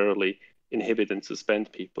temporarily inhibit and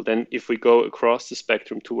suspend people. Then if we go across the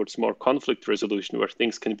spectrum towards more conflict resolution, where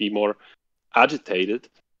things can be more agitated,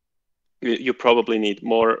 you probably need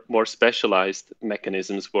more specialized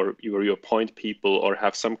mechanisms where you appoint people or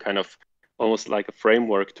have some kind of almost like a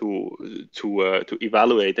framework to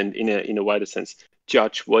evaluate and in a wider sense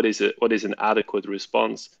judge what is an adequate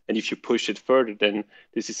response. And if you push it further, then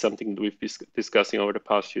this is something that we've been discussing over the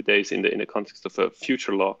past few days in the context of a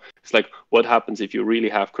future law. It's like, what happens if you really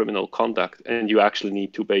have criminal conduct and you actually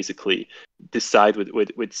need to basically decide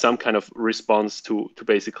with some kind of response to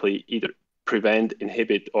basically either prevent,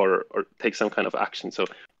 inhibit, or take some kind of action. So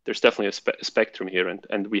there's definitely a spectrum here,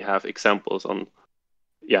 and we have examples on,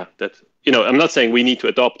 yeah, that, I'm not saying we need to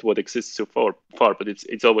adopt what exists so far, but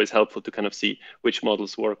it's always helpful to kind of see which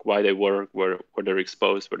models work, why they work, where they're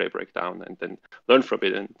exposed, where they break down, and then learn from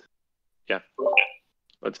it. And yeah,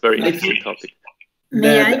 it's a very interesting topic.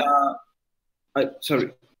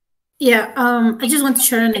 Sorry. Yeah, I just want to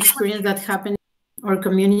share an experience that happened in our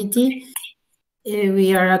community.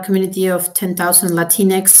 We are a community of 10,000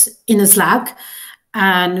 Latinx in Slack,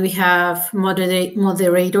 and we have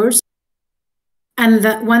moderators. And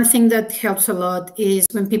one thing that helps a lot is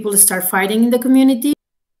when people start fighting in the community,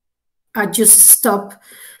 just stop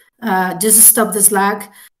the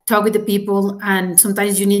Slack, talk with the people, and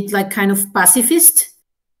sometimes you need like kind of pacifist.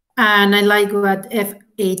 And I like what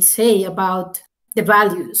F8 say about the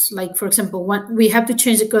values. Like, for example, we have to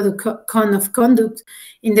change the code of conduct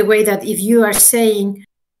in the way that if you are saying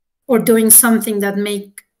or doing something that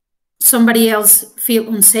make somebody else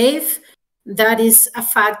feel unsafe, that is a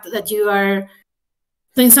fact that you are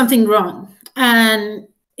doing something wrong. And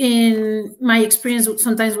in my experience,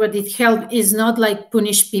 sometimes what it helps is not like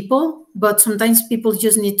punish people, but sometimes people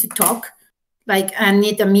just need to talk, like, and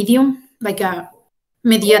need a medium, like a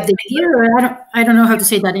mediator, or I don't know how to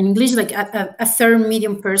say that in English, like a third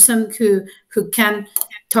medium person who can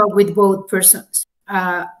talk with both persons.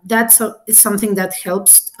 That's something that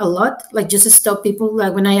helps a lot. Like, just stop people,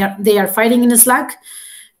 like when they are fighting in a Slack,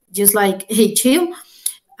 just like, hey, chill,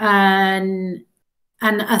 and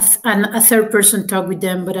a third person talk with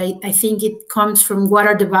them. But I think it comes from what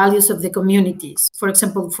are the values of the communities. For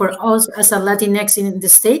example, for us as a Latinx in the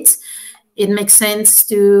States, it makes sense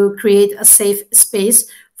to create a safe space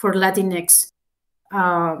for Latinx.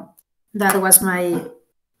 That was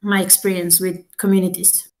my experience with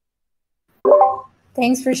communities.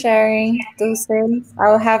 Thanks for sharing those things.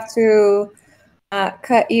 I'll have to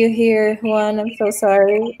cut you here, Juan. I'm so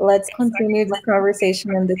sorry. Let's continue the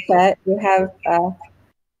conversation in the chat. We have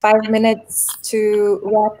 5 minutes to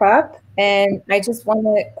wrap up, and I just want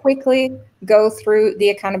to quickly go through the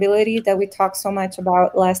accountability that we talked so much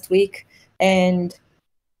about last week, and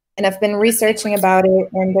I've been researching about it,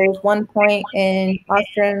 and there's one point in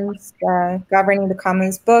Ostrom's Governing the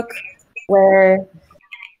Commons book where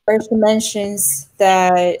she mentions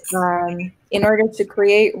that in order to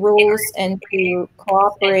create rules and to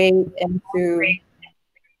cooperate and to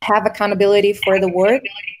have accountability for the work,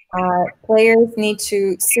 players need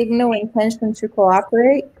to signal intention to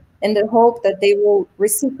cooperate, in the hope that they will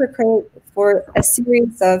reciprocate for a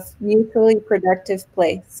series of mutually productive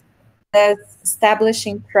plays. Thus,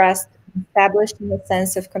 establishing trust, establishing a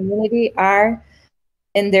sense of community are,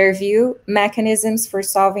 in their view, mechanisms for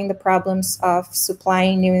solving the problems of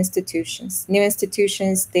supplying new institutions. New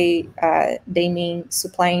institutions, they mean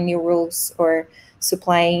supplying new rules or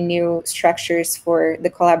supplying new structures for the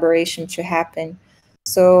collaboration to happen.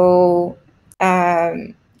 So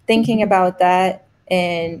thinking about that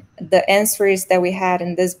and the answers that we had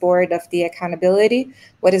in this board of the accountability,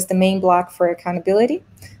 what is the main block for accountability?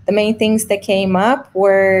 The main things that came up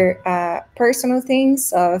were personal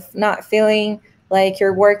things of not feeling like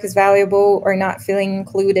your work is valuable or not feeling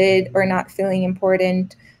included or not feeling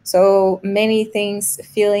important. So many things,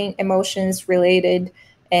 feeling emotions related.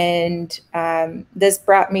 And this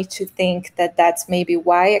brought me to think that that's maybe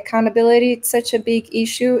why accountability is such a big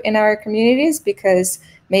issue in our communities, because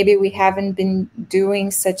maybe we haven't been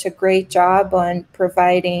doing such a great job on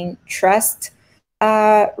providing trust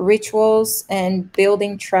rituals and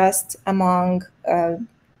building trust among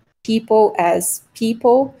people as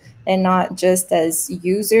people and not just as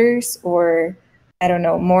users, or I don't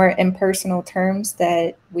know, more impersonal terms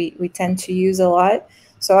that we tend to use a lot.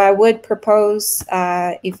 So I would propose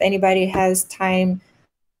if anybody has time,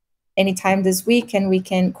 anytime this week, and we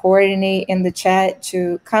can coordinate in the chat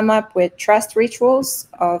to come up with trust rituals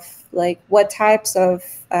of like what types of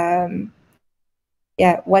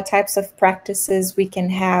practices we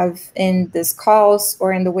can have in these calls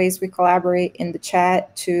or in the ways we collaborate in the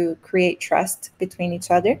chat to create trust between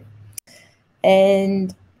each other.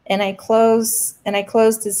 And I close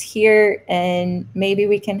this here, and maybe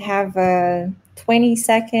we can have a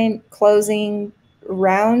 20-second closing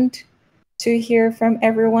round to hear from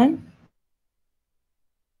everyone.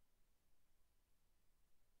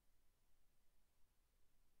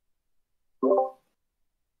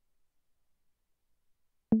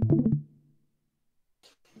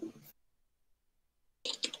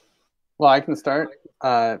 Well, I can start.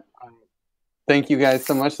 Thank you guys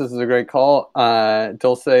so much. This is a great call.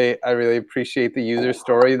 Dulce, I really appreciate the user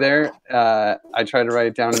story there. I try to write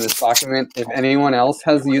it down in this document. If anyone else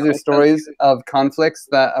has user stories of conflicts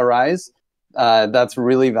that arise, that's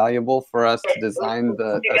really valuable for us to design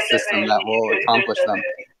a system that will accomplish them.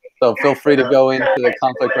 So feel free to go into the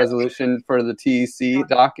conflict resolution for the TEC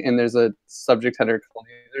doc, and there's a subject header called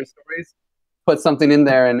user stories. Put something in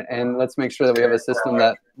there, and let's make sure that we have a system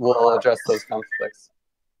that will address those conflicts.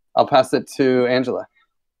 I'll pass it to Angela.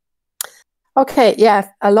 Okay, yeah,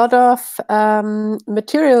 a lot of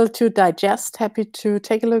material to digest. Happy to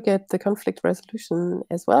take a look at the conflict resolution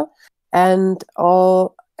as well, and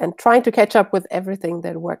trying to catch up with everything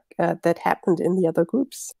that happened in the other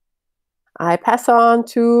groups. I pass on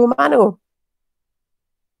to Manu.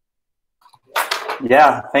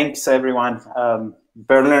 Yeah, thanks everyone.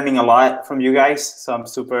 Been learning a lot from you guys, so I'm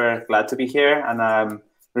super glad to be here, and I'm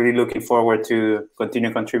really looking forward to continue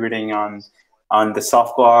contributing on the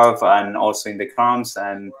softball and also in the comms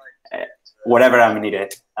and whatever I'm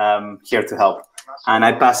needed. Here to help. And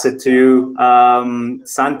I pass it to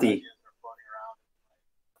Santi.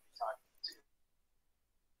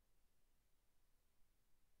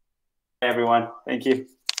 Hey everyone, thank you.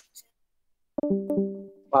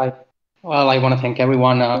 Bye. Well, I want to thank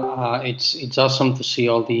everyone. It's awesome to see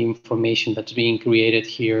all the information that's being created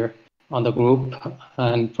here on the group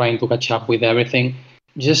and trying to catch up with everything.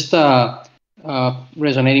 Just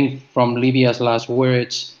resonating from Livia's last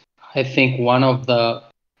words, I think one of the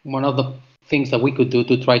things that we could do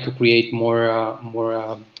to try to create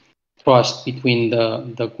more trust between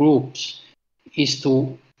the groups is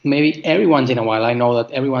to maybe every once in a while. I know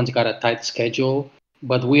that everyone's got a tight schedule,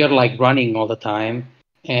 but we are like running all the time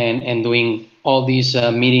and doing all these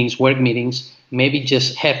meetings, work meetings. Maybe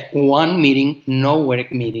just have one meeting, no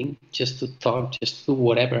work meeting, just to talk, just to do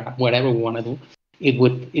whatever we want to do. It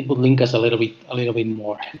would link us a little bit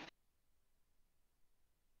more.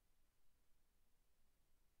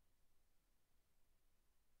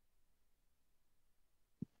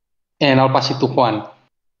 And I'll pass it to Juan.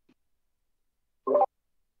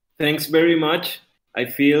 Thanks very much. I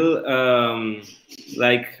feel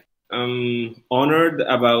like I'm honored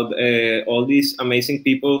about all these amazing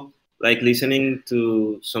people, like listening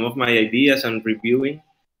to some of my ideas and reviewing.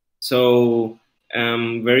 So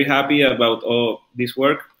I'm very happy about all this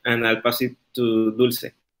work, and I'll pass it to Dulce.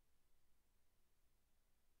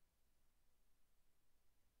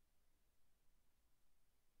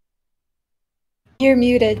 You're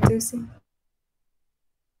muted, Dulce.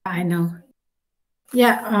 I know.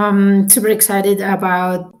 Yeah, super excited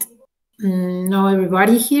about know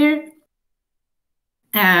everybody here,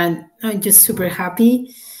 and I'm just super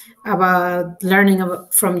happy. about learning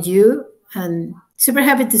from you, and super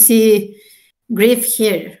happy to see Griff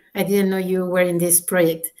here. I didn't know you were in this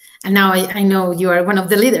project, and now I know you are one of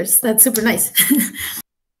the leaders. That's super nice.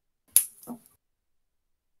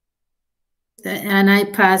 And I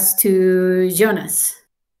pass to Jonas.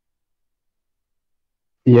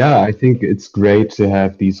 Yeah, I think it's great to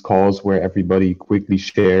have these calls where everybody quickly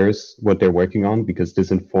shares what they're working on, because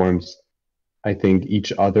this informs, I think,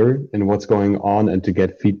 each other and what's going on, and to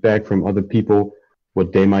get feedback from other people,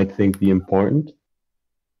 what they might think be important.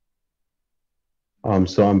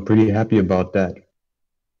 So I'm pretty happy about that.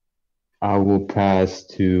 I will pass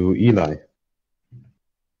to Eli.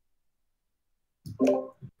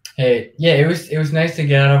 Hey, yeah, it was nice to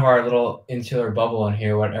get out of our little insular bubble and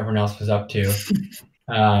hear what everyone else was up to.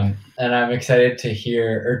 And I'm excited to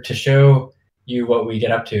hear or to show you what we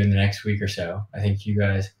get up to in the next week or so. I think you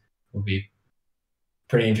guys will be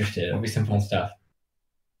pretty interested. It'll be some fun stuff.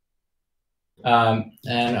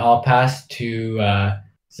 And I'll pass to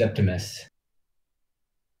Septimus.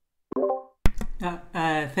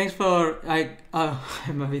 Thanks for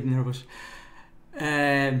I'm a bit nervous.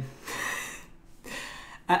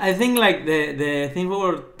 I think like the thing we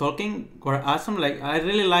were talking were awesome. Like I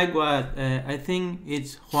really like what I think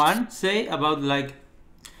it's Juan say about like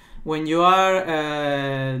when you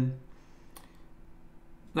are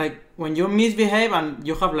like when you misbehave and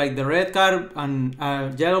you have like the red card and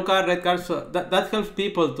yellow card, red card. So that helps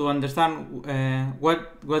people to understand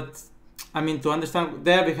to understand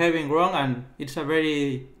they're behaving wrong, and it's a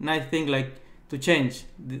very nice thing like to change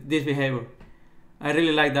this behavior. I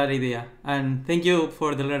really like that idea, and thank you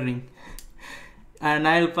for the learning. And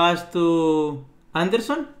I'll pass to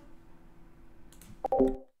Anderson.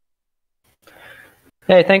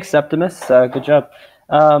 Hey, thanks, Septimus. Good job.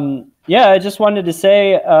 Yeah, I just wanted to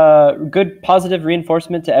say good positive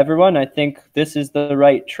reinforcement to everyone. I think this is the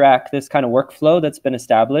right track, this kind of workflow that's been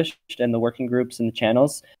established in the working groups and the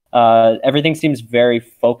channels. Everything seems very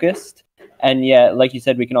focused. And yet, like you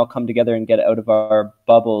said, we can all come together and get out of our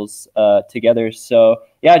bubbles together. So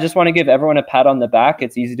yeah, I just want to give everyone a pat on the back.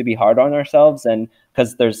 It's easy to be hard on ourselves, and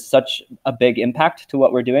because there's such a big impact to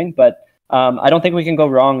what we're doing. But I don't think we can go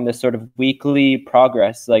wrong this sort of weekly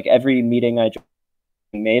progress. Like every meeting I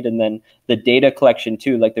made, and then the data collection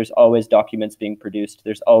too. Like there's always documents being produced.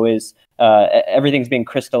 There's always everything's being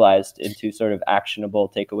crystallized into sort of actionable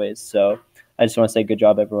takeaways. So I just want to say good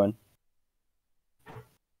job, everyone.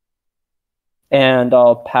 And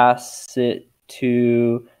I'll pass it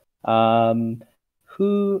to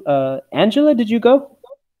Angela, did you go?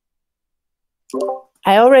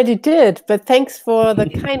 I already did, but thanks for the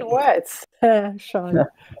kind words, Sean.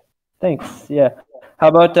 Thanks. Yeah. How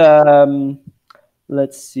about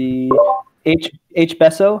let's see, H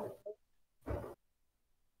Besso?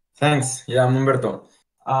 Thanks. Yeah, I'm Humberto.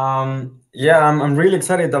 Yeah, I'm really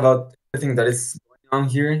excited about everything that is going on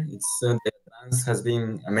here. It's the dance has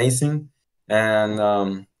been amazing,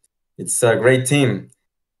 and it's a great team.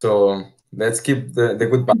 So let's keep the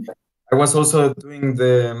good vibe. I was also doing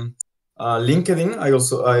the LinkedIn.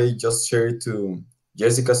 I just shared it to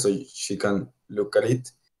Jessica so she can look at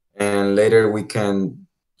it, and later we can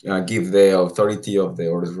give the authority of the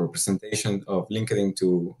or the representation of LinkedIn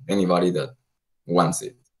to anybody that wants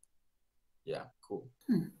it. Yeah, cool.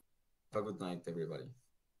 Have a good night, everybody.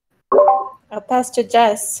 I'll pass to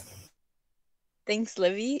Jess. Thanks,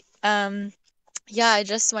 Livy. Yeah, I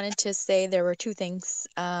just wanted to say there were two things.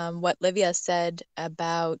 What Livia said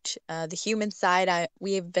about the human side,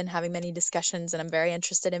 we've been having many discussions, and I'm very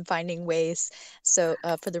interested in finding ways for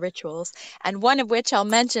the rituals. And one of which I'll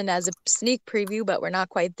mention as a sneak preview, but we're not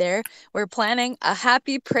quite there. We're planning a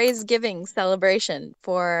happy Praise-Giving celebration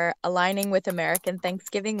for aligning with American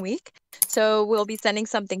Thanksgiving week. So we'll be sending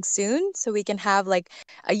something soon so we can have like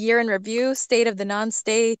a year in review, state of the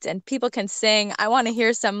non-state, and people can sing. I want to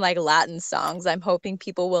hear some like Latin songs. I'm hoping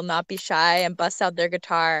people will not be shy and bust out their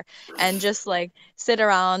guitar and just like sit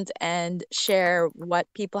around and share what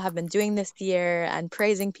people have been doing this year and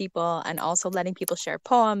praising people, and also letting people share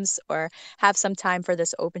poems or have some time for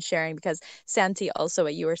this open sharing, because Santi, also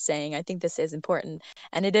what you were saying, I think this is important,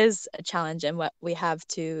 and it is a challenge, and what we have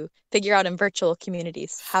to figure out in virtual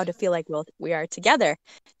communities, how to feel like we are together.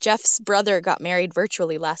 Jeff's brother got married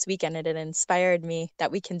virtually last weekend, and it inspired me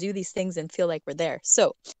that we can do these things and feel like we're there.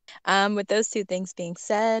 So with those two things being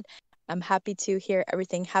said, I'm happy to hear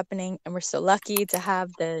everything happening, and we're so lucky to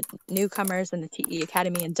have the newcomers in the TE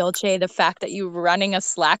Academy and Dolce. The fact that you're running a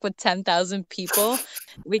Slack with 10,000 people,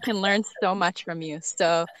 we can learn so much from you.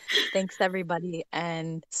 So thanks, everybody,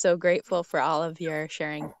 and so grateful for all of your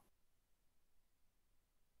sharing.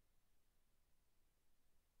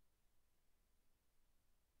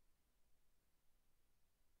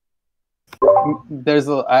 There's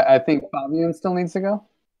I think Fabian still needs to go.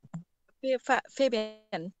 Yeah, Fabian.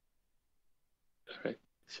 All right,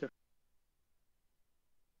 sure.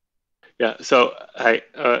 Yeah, so I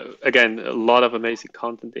again, a lot of amazing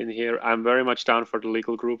content in here. I'm very much down for the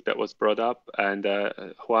legal group that was brought up, and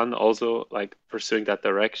Juan also like pursuing that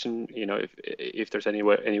direction. You know, if there's any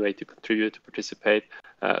way to contribute, to participate,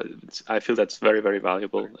 I feel that's very, very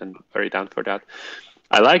valuable, and very down for that.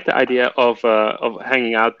 I like the idea of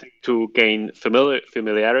hanging out to gain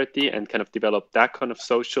familiarity and kind of develop that kind of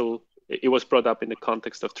social. It was brought up in the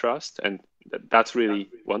context of trust, and that's really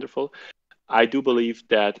wonderful. I do believe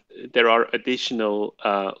that there are additional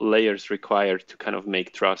layers required to kind of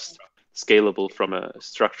make trust scalable from a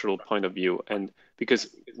structural point of view. And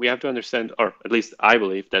because we have to understand, or at least I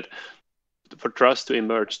believe that for trust to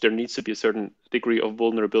emerge, there needs to be a certain degree of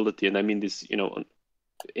vulnerability. And I mean this, you know,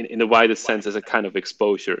 in the widest sense as a kind of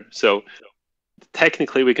exposure. So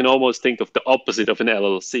technically we can almost think of the opposite of an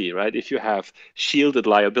LLC, right? If you have shielded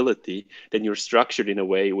liability, then you're structured in a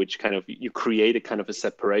way which kind of you create a kind of a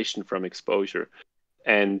separation from exposure.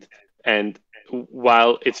 And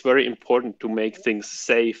while it's very important to make things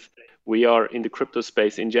safe, we are in the crypto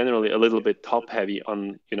space in generally a little bit top heavy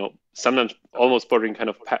on, you know, sometimes almost bordering kind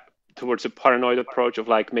of towards a paranoid approach of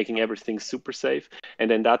like making everything super safe. And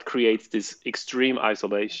then that creates this extreme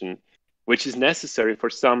isolation, which is necessary for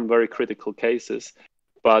some very critical cases,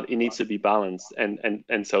 but it needs to be balanced.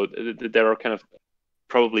 And so there are kind of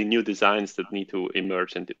probably new designs that need to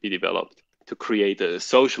emerge and to be developed to create a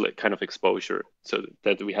social kind of exposure so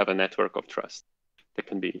that we have a network of trust that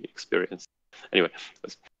can be experienced. Anyway, I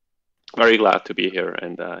was very glad to be here.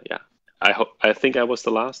 And yeah, I think I was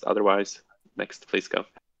the last. Otherwise, next, please go.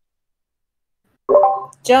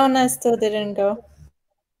 Jonah still didn't go.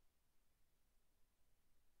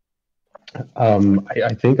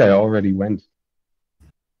 I think I already went.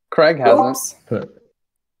 Craig hasn't. But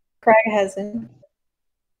Craig hasn't.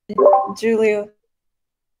 Julio.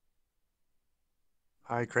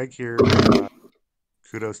 Hi, Craig here.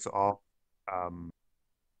 Kudos to all.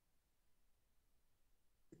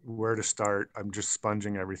 Where to start? I'm just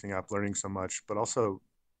sponging everything up, learning so much, but also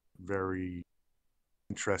very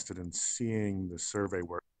interested in seeing the survey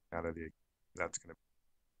work out of the. That's going to be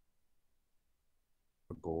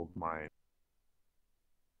a gold mine.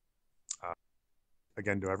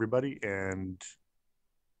 Again to everybody, and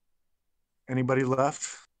anybody left?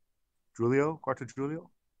 Julio, Quarto Julio?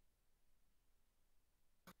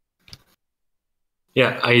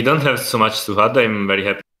 Yeah, I don't have so much to add. I'm very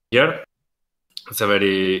happy here. It's a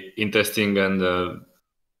very interesting and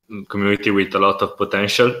community with a lot of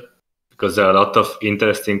potential, because there are a lot of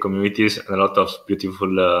interesting communities and a lot of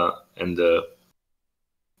beautiful and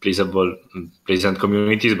pleasant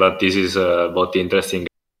communities, but this is both interesting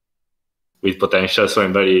with potential. So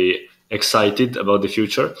I'm very excited about the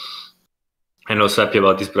future and also happy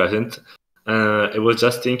about this present. I was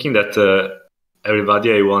just thinking that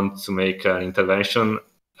everybody I want to make an intervention,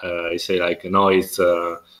 I say like, no, it's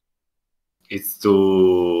a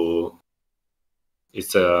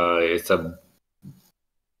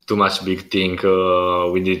too much big thing.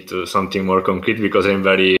 We need something more concrete, because I'm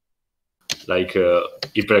very like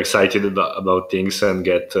hyper excited about things and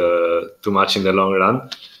get too much in the long run.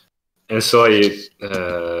 And so it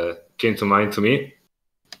came to mind to me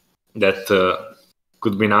that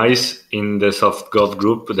could be nice in the soft gov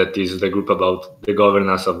group, that is the group about the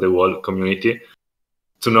governance of the whole community,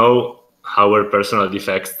 to know our personal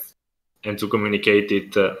defects and to communicate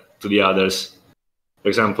it to the others. For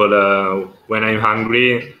example, when I'm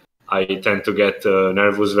hungry, I tend to get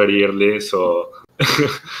nervous very early. So,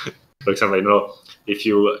 for example, I know if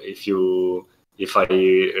I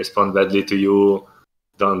respond badly to you,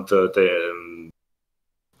 don't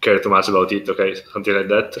care too much about it. Okay, something like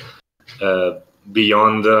that.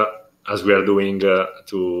 Beyond, as we are doing,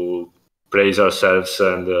 to praise ourselves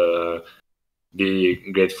and be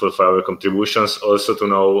grateful for our contributions, also to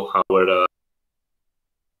know our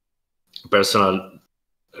personal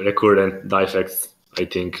recurrent defects. I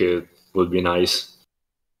think it would be nice,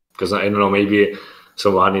 because I don't know, maybe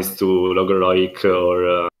someone is too logoroic,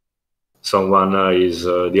 or someone is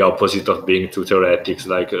the opposite of being too theoretic,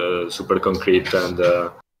 like super concrete, and I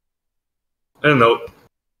don't know,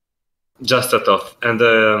 just a thought.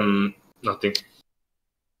 And nothing.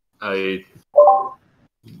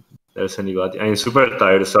 There's anybody? I'm super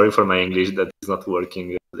tired. Sorry for my English that is not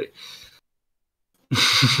working today.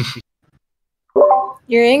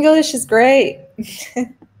 Your English is great.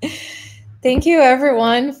 Thank you,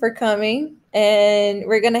 everyone, for coming. And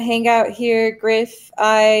we're going to hang out here, Griff,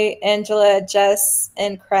 I, Angela, Jess,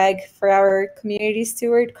 and Craig, for our community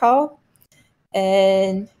steward call.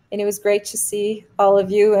 And And it was great to see all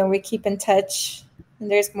of you, and we keep in touch.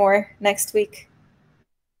 And there's more next week.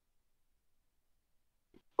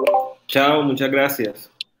 Ciao, muchas gracias.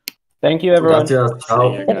 Thank you, everyone. Gracias.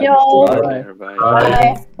 Ciao. Thank you all. Bye.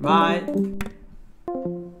 Bye. Bye.